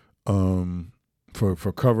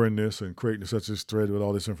 for covering this and creating such a thread with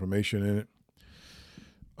all this information in it.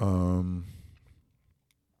 And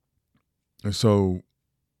so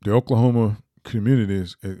the Oklahoma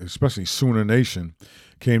communities, especially Sooner Nation,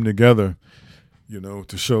 came together, you know,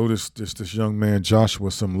 to show this young man Joshua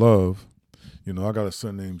some love. You know, I got a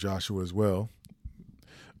son named Joshua as well,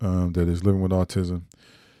 that is living with autism.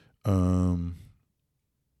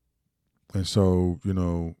 And so, you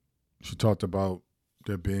know, she talked about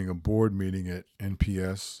there being a board meeting at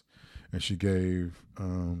NPS, and she gave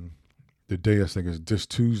the day, I think it's this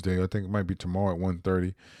Tuesday, I think it might be tomorrow at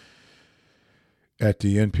 1:30, at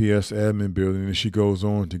the NPS admin building. And she goes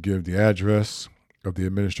on to give the address of the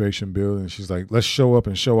administration building. And she's like, let's show up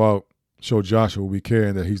and show Joshua we care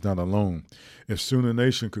and that he's not alone. If Sooner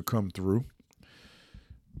Nation could come through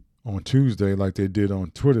on Tuesday like they did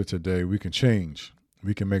on Twitter today, we can change.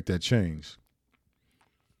 We can make that change.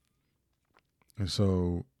 And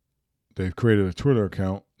so they've created a Twitter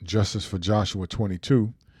account, Justice for Joshua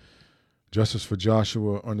 22, Justice for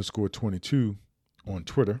Joshua _22 on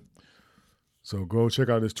Twitter. So go check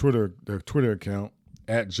out their Twitter account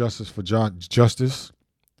at Justice for Justice,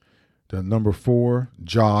 the number 4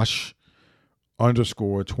 Josh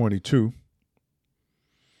 _22.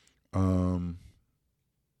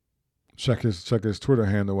 Check his Twitter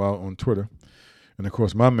handle out on Twitter. And of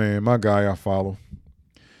course, my guy I follow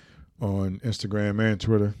on Instagram and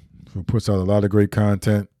Twitter, who puts out a lot of great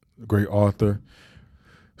content, great author,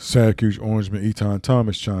 Syracuse Orangeman Eton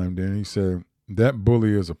Thomas chimed in. He said, that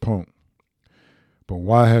bully is a punk. But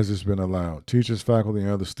why has this been allowed? Teachers, faculty, and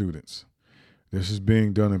other students. This is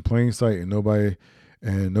being done in plain sight, and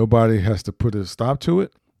nobody has to put a stop to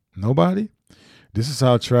it. Nobody. This is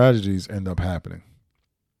how tragedies end up happening.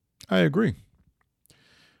 I agree.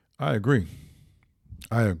 And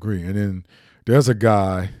then there's a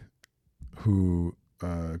guy who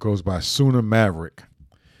goes by Sooner Maverick,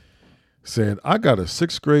 said, I got a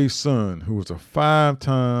 6th grade son who was a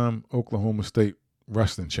 5-time Oklahoma State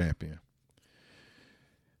wrestling champion.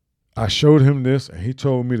 I showed him this, and he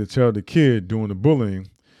told me to tell the kid doing the bullying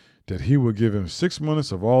that he will give him 6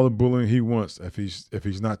 months of all the bullying he wants if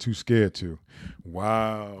he's not too scared to.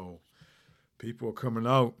 Wow. People are coming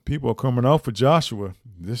out for Joshua.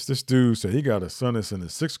 This dude said he got a son that's in the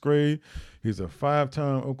 6th grade. He's a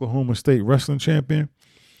 5-time Oklahoma State wrestling champion.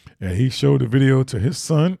 And he showed the video to his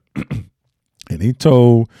son. And he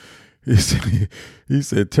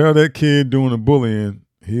said, tell that kid doing the bullying,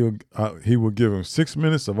 he will give him 6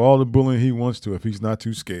 minutes of all the bullying he wants to if he's not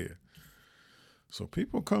too scared. So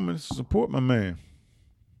people coming to support my man.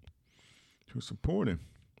 To support him.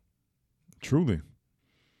 Truly.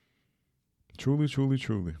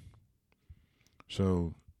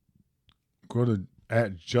 So go to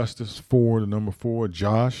at Justice for the number 4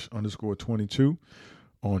 Josh _22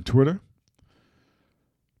 on Twitter.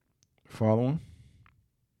 Follow him.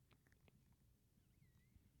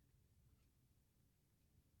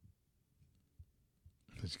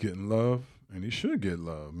 He's getting love, and he should get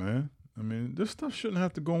love, man. I mean, this stuff shouldn't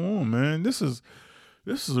have to go on, man. This is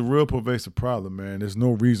a real pervasive problem, man. There's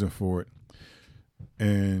no reason for it.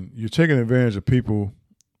 And you're taking advantage of people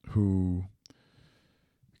who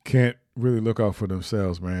can't really look out for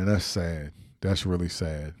themselves, man. That's sad. That's really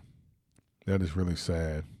sad. That is really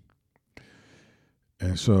sad.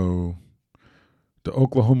 And so the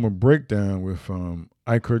Oklahoma breakdown with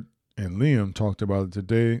Eichert and Liam talked about it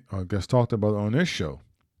today. I guess talked about it on this show.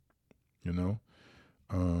 You know,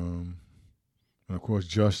 And of course,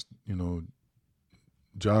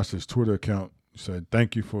 Josh's Twitter account said,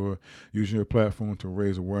 "Thank you for using your platform to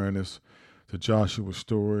raise awareness to Joshua's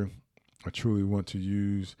story. I truly want to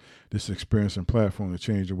use this experience and platform to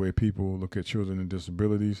change the way people look at children with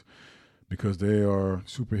disabilities, because they are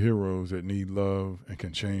superheroes that need love and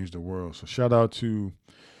can change the world." So shout out to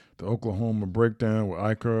the Oklahoma Breakdown with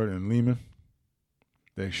Icard and Lehman.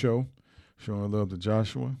 They showing love to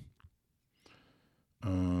Joshua.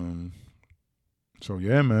 So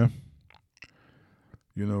yeah, man.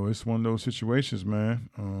 It's one of those situations,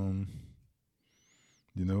 man.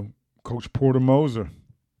 Coach Porter Moser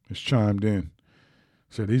has chimed in.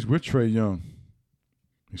 Said he's with Trae Young.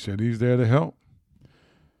 He said he's there to help.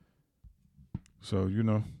 So,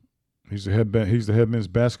 he's the head men's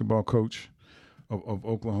basketball coach of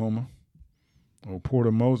Oklahoma. Oh,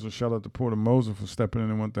 Porter Moser. Shout out to Porter Moser for stepping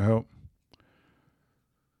in and wanting to help.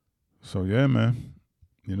 So yeah, man.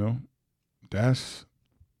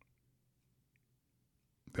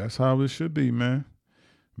 That's how it should be, man.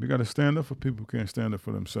 We got to stand up for people who can't stand up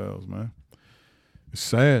for themselves, man. It's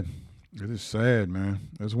sad. It is sad, man.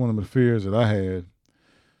 That's one of the fears that I had,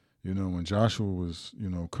 when Joshua was,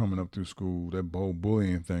 coming up through school, that whole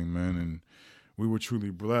bullying thing, man. And we were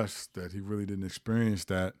truly blessed that he really didn't experience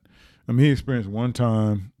that. I mean, he experienced one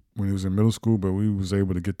time when he was in middle school, but we was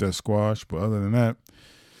able to get that squashed. But other than that,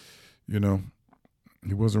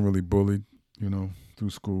 he wasn't really bullied, through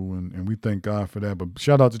school, and we thank God for that. But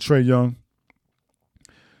shout out to Trae Young.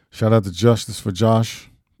 Shout out to Justice for Josh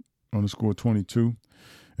on the score 22.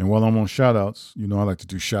 And while I'm on shout outs, I like to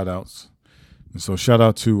do shout outs. And so shout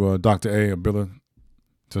out to Dr. A. Abila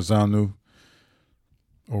Tazanu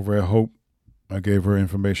over at Hope. I gave her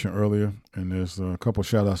information earlier, and there's a couple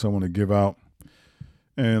shout outs I want to give out.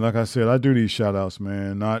 And like I said, I do these shout outs,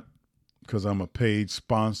 man, not because I'm a paid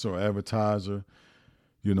sponsor or advertiser,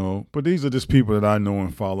 but these are just people that I know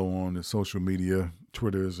and follow on the social media,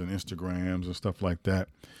 Twitters and Instagrams and stuff like that.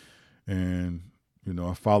 And,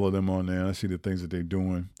 I follow them on there and I see the things that they're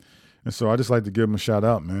doing. And so I just like to give them a shout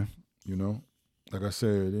out, man. Like I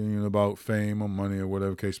said, it ain't about fame or money or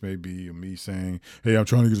whatever case may be, or me saying, hey, I'm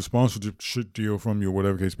trying to get a sponsorship deal from you or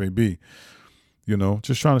whatever case may be.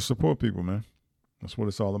 Just trying to support people, man. That's what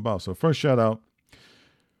it's all about. So first shout out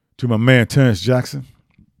to my man Terrence Jackson.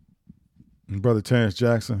 My brother Terrence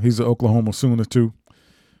Jackson. He's an Oklahoma Sooner too.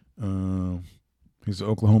 He's an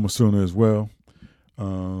Oklahoma Sooner as well.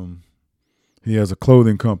 He has a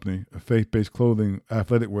clothing company, a faith-based clothing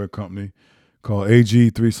athletic wear company called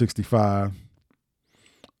AG365.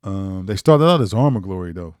 They started out as Armor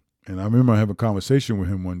Glory, though. And I remember I having a conversation with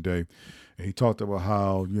him one day, and he talked about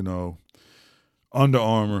how, Under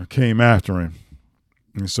Armour came after him.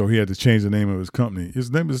 And so he had to change the name of his company. His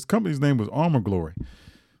company's name was Armor Glory.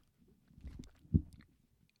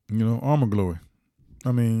 Armor Glory.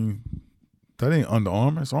 I mean, that ain't Under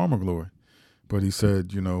Armour. It's Armor Glory. But he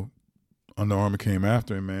said, Under Armour came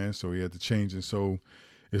after him, man, so he had to change it. So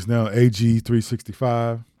it's now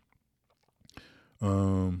AG365.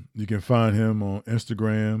 You can find him on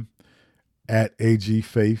Instagram at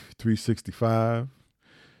AGFaith365.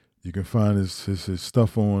 You can find his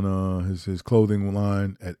stuff on his clothing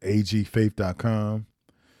line at agfaith.com.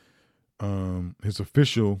 His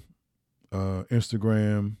official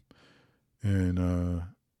Instagram and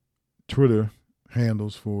Twitter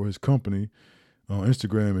handles for his company on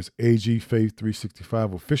Instagram is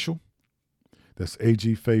AGFaith365 official. That's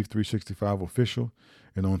AGFaith365 official.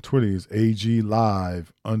 And on Twitter is AG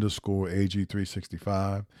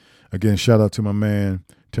live_AG365. Again, shout out to my man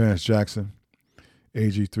Terrence Jackson,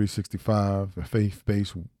 AG365, a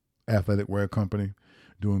faith-based athletic wear company,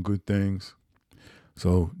 doing good things.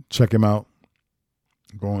 So check him out.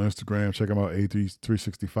 Go on Instagram. Check him out,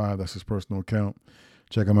 AG365. That's his personal account.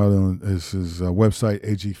 Check him out on his website,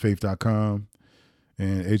 agfaith.com,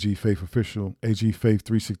 and AGFaith official,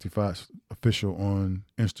 AGFaith365 official on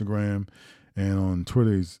Instagram, and on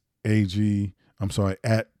Twitter is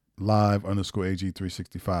at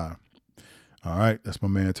live_AG365. All right, that's my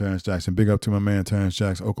man Terrence Jackson. Big up to my man Terrence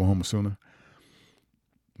Jackson, Oklahoma Sooner.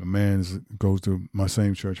 My man goes to my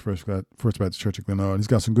same church, First Baptist Church of Glenard. He's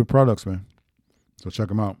got some good products, man. So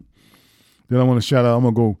check him out. Then I want to shout out. I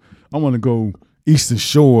want to go Eastern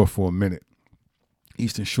Shore for a minute.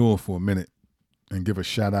 And give a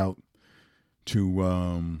shout out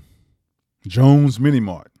to Jones Mini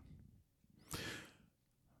Mart.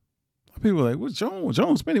 People are like, what's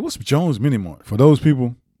Jones Mini? What's Jones Mini Mart? For those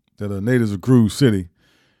people that are natives of Groove City,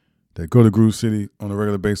 that go to Groove City on a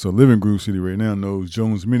regular basis or live in Groove City right now, knows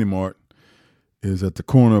Jones Mini Mart is at the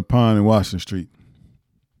corner of Pine and Washington Street,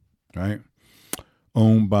 right?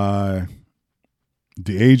 Owned by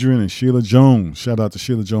DeAdrian and Sheila Jones. Shout out to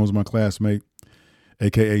Sheila Jones, my classmate,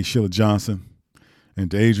 a.k.a. Sheila Johnson. And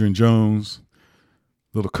DeAdrian Jones,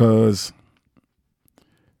 little cuz.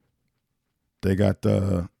 They got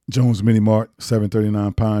Jones Mini Mart,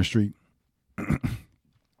 739 Pine Street.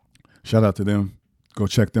 Shout out to them. Go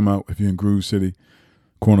check them out if you're in Groove City,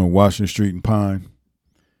 corner of Washington Street and Pine.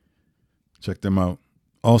 Check them out.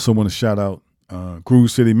 Also want to shout out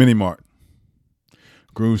Groove City Mini Mart.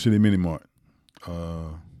 Groove City Mini Mart.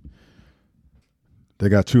 They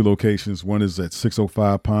got 2 locations. One is at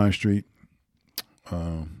 605 Pine Street,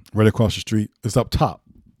 right across the street. It's up top.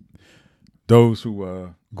 Those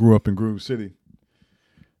who grew up in Groove City,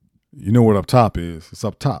 you know what up top is. It's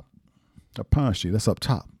up top. Up Pine Street, that's up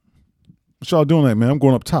top. What y'all doing that, man? I'm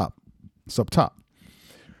going up top. It's up top.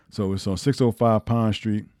 So it's on 605 Pine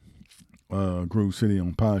Street, Groove City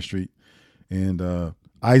on Pine Street. And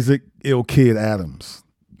Isaac Ill Kid Adams,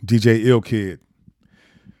 DJ Ill Kid.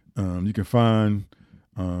 You can find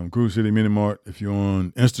Groove City Mini Mart if you're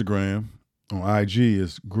on Instagram. On IG,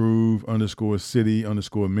 it's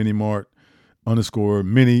groove_city_mini mart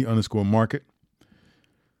 _mini_market.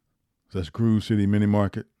 So that's Groove City Mini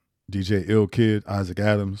Market. DJ Ill Kid, Isaac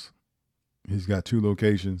Adams. He's got 2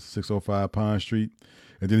 locations, 605 Pine Street.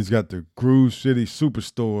 And then he's got the Groove City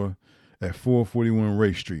Superstore at 441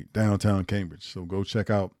 Ray Street, downtown Cambridge. So go check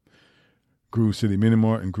out Groove City Mini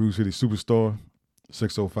Mart and Groove City Superstore,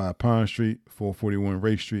 605 Pine Street, 441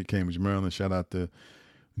 Ray Street, Cambridge, Maryland. Shout out to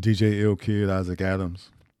DJ Ill Kid, Isaac Adams.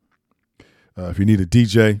 If you need a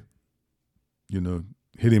DJ,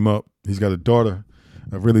 hit him up. He's got a daughter,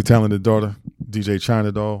 a really talented daughter, DJ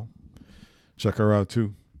China Doll. Check her out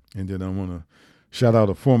too. And then I want to shout out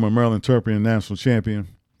a former Maryland Terrapin national champion,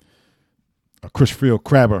 a Chrisfield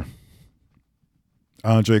Crabber,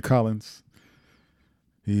 Andre Collins.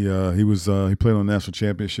 He played on the national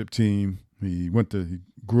championship team. He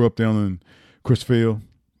grew up down in Chrisfield.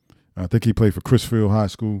 I think he played for Chrisfield High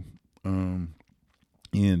School, and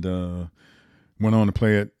went on to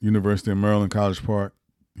play at University of Maryland College Park.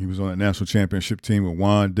 He was on that national championship team with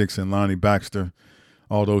Juan Dixon, Lonnie Baxter,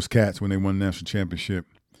 all those cats when they won the national championship.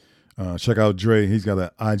 Check out Dre. He's got an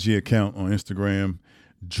IG account on Instagram,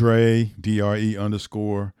 Dre,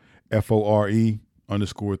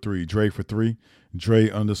 DRE_FORE_3, Dre for 3, Dre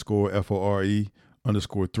 _FORE_3.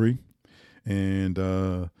 And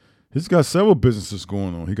he's got several businesses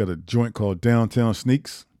going on. He got a joint called Downtown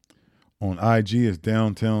Sneaks. On IG is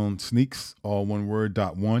Downtown Sneaks, all one word,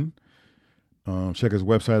 .1. Check his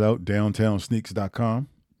website out, downtownsneaks.com.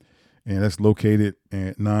 And that's located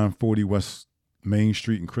at 940 West Main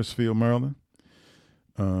Street in Chrisfield, Maryland.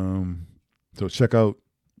 So check out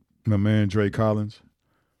my man Dre Collins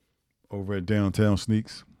over at Downtown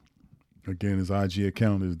Sneaks. Again, his IG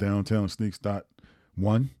account is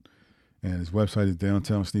downtownsneaks.1. And his website is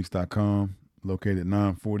downtownsneaks.com, located at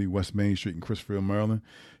 940 West Main Street in Chrisfield, Maryland.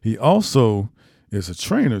 He also is a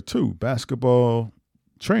trainer too, basketball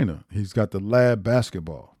trainer. He's got the Lab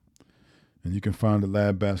Basketball. And you can find the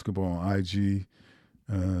Lab Basketball on IG.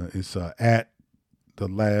 It's at the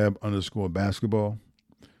Lab_basketball.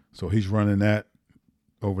 So he's running that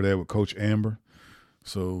over there with Coach Amber.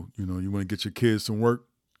 So, you want to get your kids some work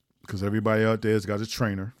because everybody out there has got a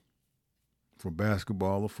trainer for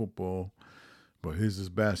basketball or football. But his is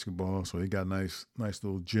basketball. So he got a nice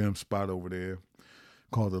little gym spot over there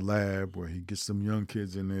called the Lab where he gets some young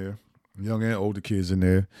kids in there, young and older kids in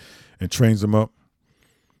there, and trains them up.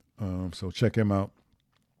 So check him out.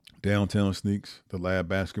 Downtown Sneaks, the Lab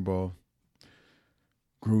Basketball,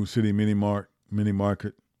 Groove City Mini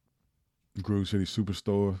Market, Groove City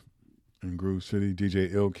Superstore, and Groove City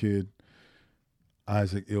DJ Ill Kid,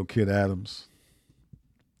 Isaac Ill Kid Adams,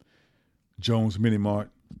 Jones Mini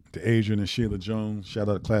Mart, the Adrian and Sheila Jones. Shout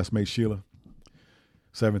out to classmate Sheila,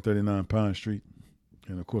 739 Pine Street.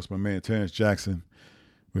 And of course, my man Terrence Jackson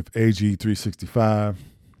with AG365.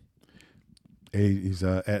 He's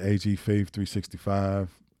at AGFaith365.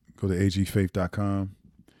 Go to agfaith.com.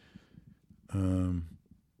 And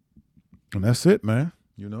that's it, man.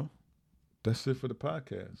 That's it for the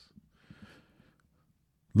podcast.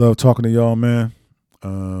 Love talking to y'all, man. But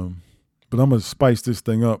I'm going to spice this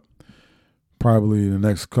thing up probably in the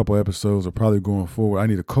next couple episodes or probably going forward. I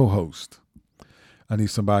need a co-host. I need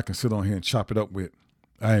somebody I can sit on here and chop it up with.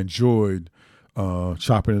 I enjoyed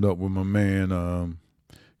chopping it up with my man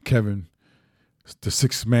Kevin, the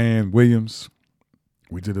 6-man Williams.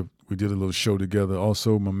 We did a little show together.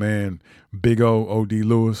 Also, my man Big O.D.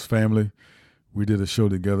 Lewis family. We did a show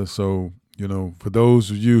together. So, for those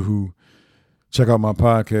of you who check out my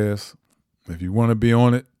podcast, if you want to be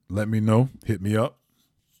on it, let me know. Hit me up.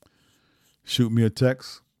 Shoot me a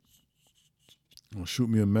text. or shoot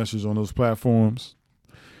me a message on those platforms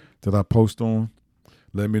that I post on.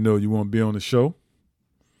 Let me know you want to be on the show.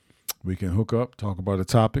 We can hook up, talk about a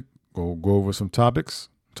topic, go over some topics,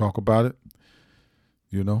 talk about it,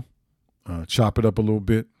 chop it up a little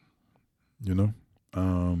bit,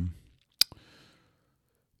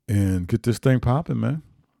 and get this thing popping, man.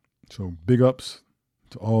 So big ups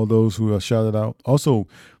to all those who are shouted out. Also,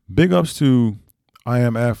 big ups to I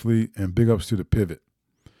Am Athlete and big ups to The Pivot.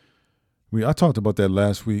 I talked about that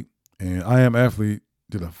last week, and I Am Athlete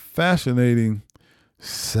did a fascinating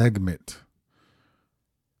segment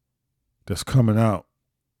that's coming out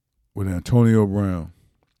with Antonio Brown,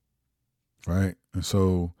 right? And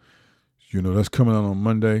so, that's coming out on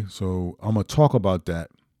Monday. So I'm going to talk about that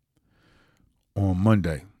on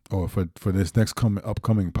Monday or for this next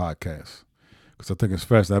upcoming podcast, because I think it's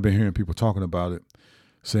fascinating. I've been hearing people talking about it,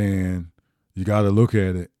 saying you got to look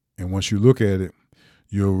at it, and once you look at it,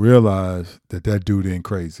 you'll realize that dude ain't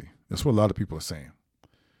crazy. That's what a lot of people are saying.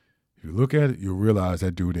 If you look at it, you'll realize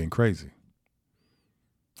that dude ain't crazy.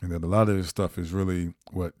 And that a lot of this stuff is really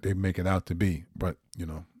what they make it out to be. But,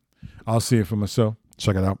 I'll see it for myself.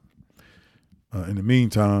 Check it out. In the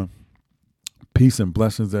meantime, peace and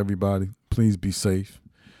blessings, everybody. Please be safe.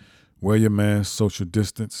 Wear your mask, social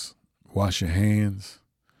distance, wash your hands,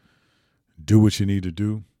 do what you need to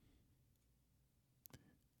do.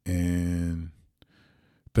 And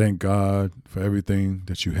thank God for everything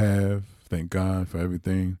that you have. Thank God for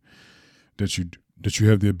everything that you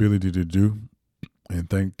have the ability to do. And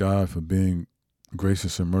thank God for being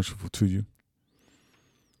gracious and merciful to you.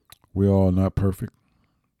 We're all not perfect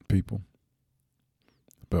people,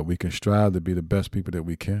 but we can strive to be the best people that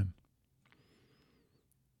we can.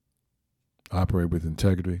 Operate with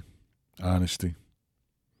integrity, honesty,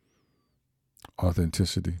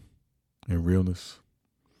 authenticity, and realness.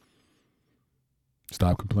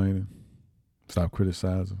 Stop complaining. Stop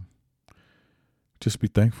criticizing. Just be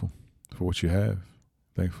thankful for what you have.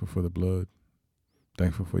 Thankful for the blood.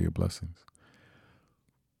 Thankful for your blessings.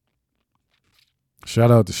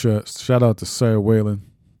 Shout out to Sarah Whalen,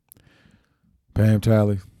 Pam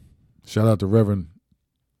Talley. Shout out to Reverend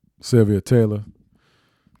Sylvia Taylor,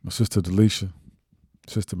 my sister Delisha,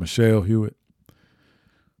 Sister Michelle Hewitt,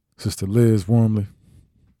 Sister Liz Wormley,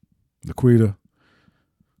 Laquita,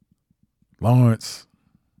 Lawrence,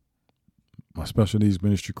 my special needs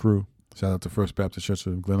ministry crew. Shout out to First Baptist Church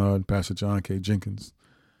of Glenard, Pastor John K. Jenkins,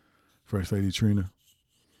 First Lady Trina.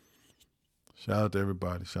 Shout out to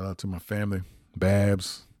everybody. Shout out to my family,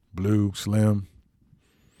 Babs, Blue, Slim,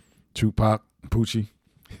 Tupac, Poochie,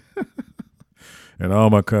 and all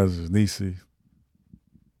my cousins, Nisi,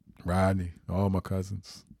 Rodney, all my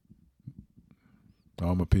cousins,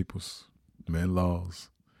 all my peoples, my in-laws,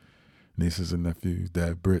 nieces and nephews,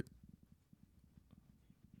 Dad Britt,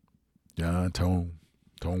 John, Tone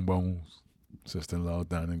Bones, sister-in-law,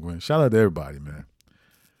 Don and Gwen. Shout out to everybody, man.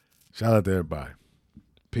 Shout out to everybody.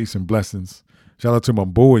 Peace and blessings. Shout out to my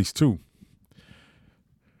boys, too.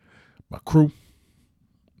 My crew,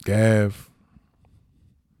 Gav,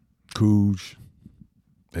 Cooge,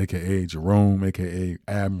 a.k.a. Jerome, a.k.a.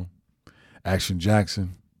 Admiral, Action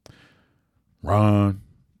Jackson, Ron,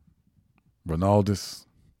 Ronaldus,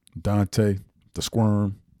 Dante, The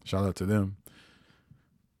Squirm. Shout out to them.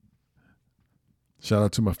 Shout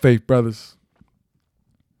out to my faith brothers,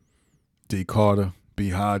 D. Carter, B.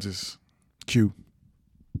 Hodges, Q,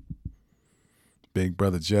 Big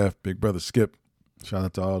Brother Jeff, Big Brother Skip. Shout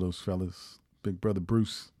out to all those fellas. Big Brother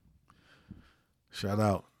Bruce. Shout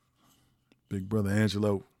out. Big Brother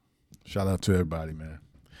Angelo. Shout out to everybody, man.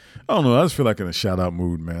 I don't know. I just feel like in a shout out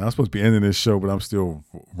mood, man. I'm supposed to be ending this show, but I'm still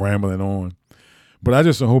rambling on. But I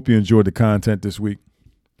just hope you enjoyed the content this week.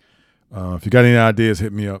 If you got any ideas,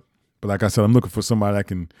 hit me up. But like I said, I'm looking for somebody I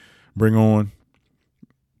can bring on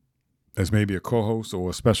as maybe a co-host or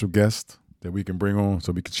a special guest that we can bring on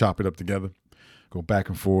so we can chop it up together, go back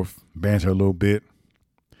and forth, banter a little bit,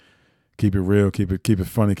 keep it real, keep it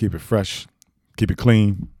funny, keep it fresh, keep it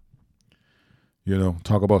clean.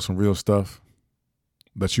 Talk about some real stuff.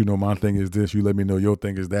 Let you know my thing is this. You let me know your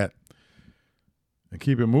thing is that. And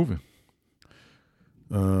keep it moving.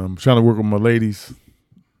 I'm trying to work with my ladies,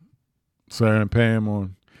 Sarah and Pam,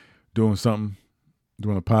 on doing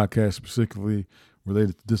a podcast specifically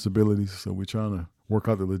related to disabilities. So we're trying to work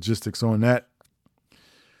out the logistics on that.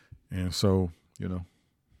 And so, we're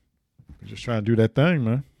just trying to do that thing,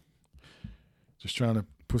 man. Just trying to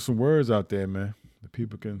put some words out there, man, that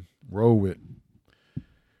people can roll with.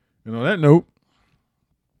 And on that note,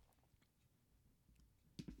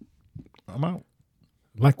 I'm out.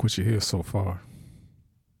 Like what you hear so far.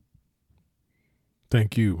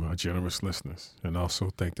 Thank you, our generous listeners, and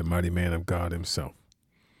also thank the mighty man of God himself.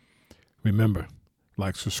 Remember,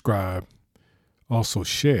 like, subscribe, also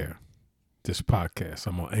share this podcast.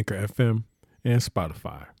 I'm on Anchor FM and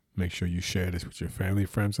Spotify. Make sure you share this with your family,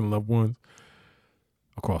 friends, and loved ones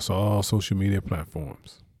across all social media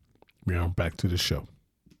platforms. We are back to the show.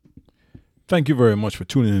 Thank you very much for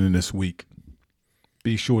tuning in this week.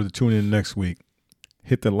 Be sure to tune in next week.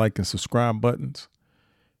 Hit the like and subscribe buttons.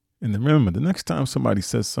 And remember, the next time somebody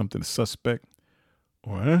says something suspect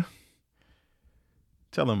or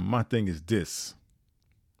tell them my thing is this,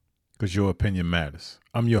 because your opinion matters.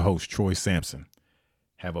 I'm your host, Troy Sampson.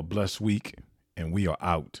 Have a blessed week, and we are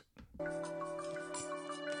out.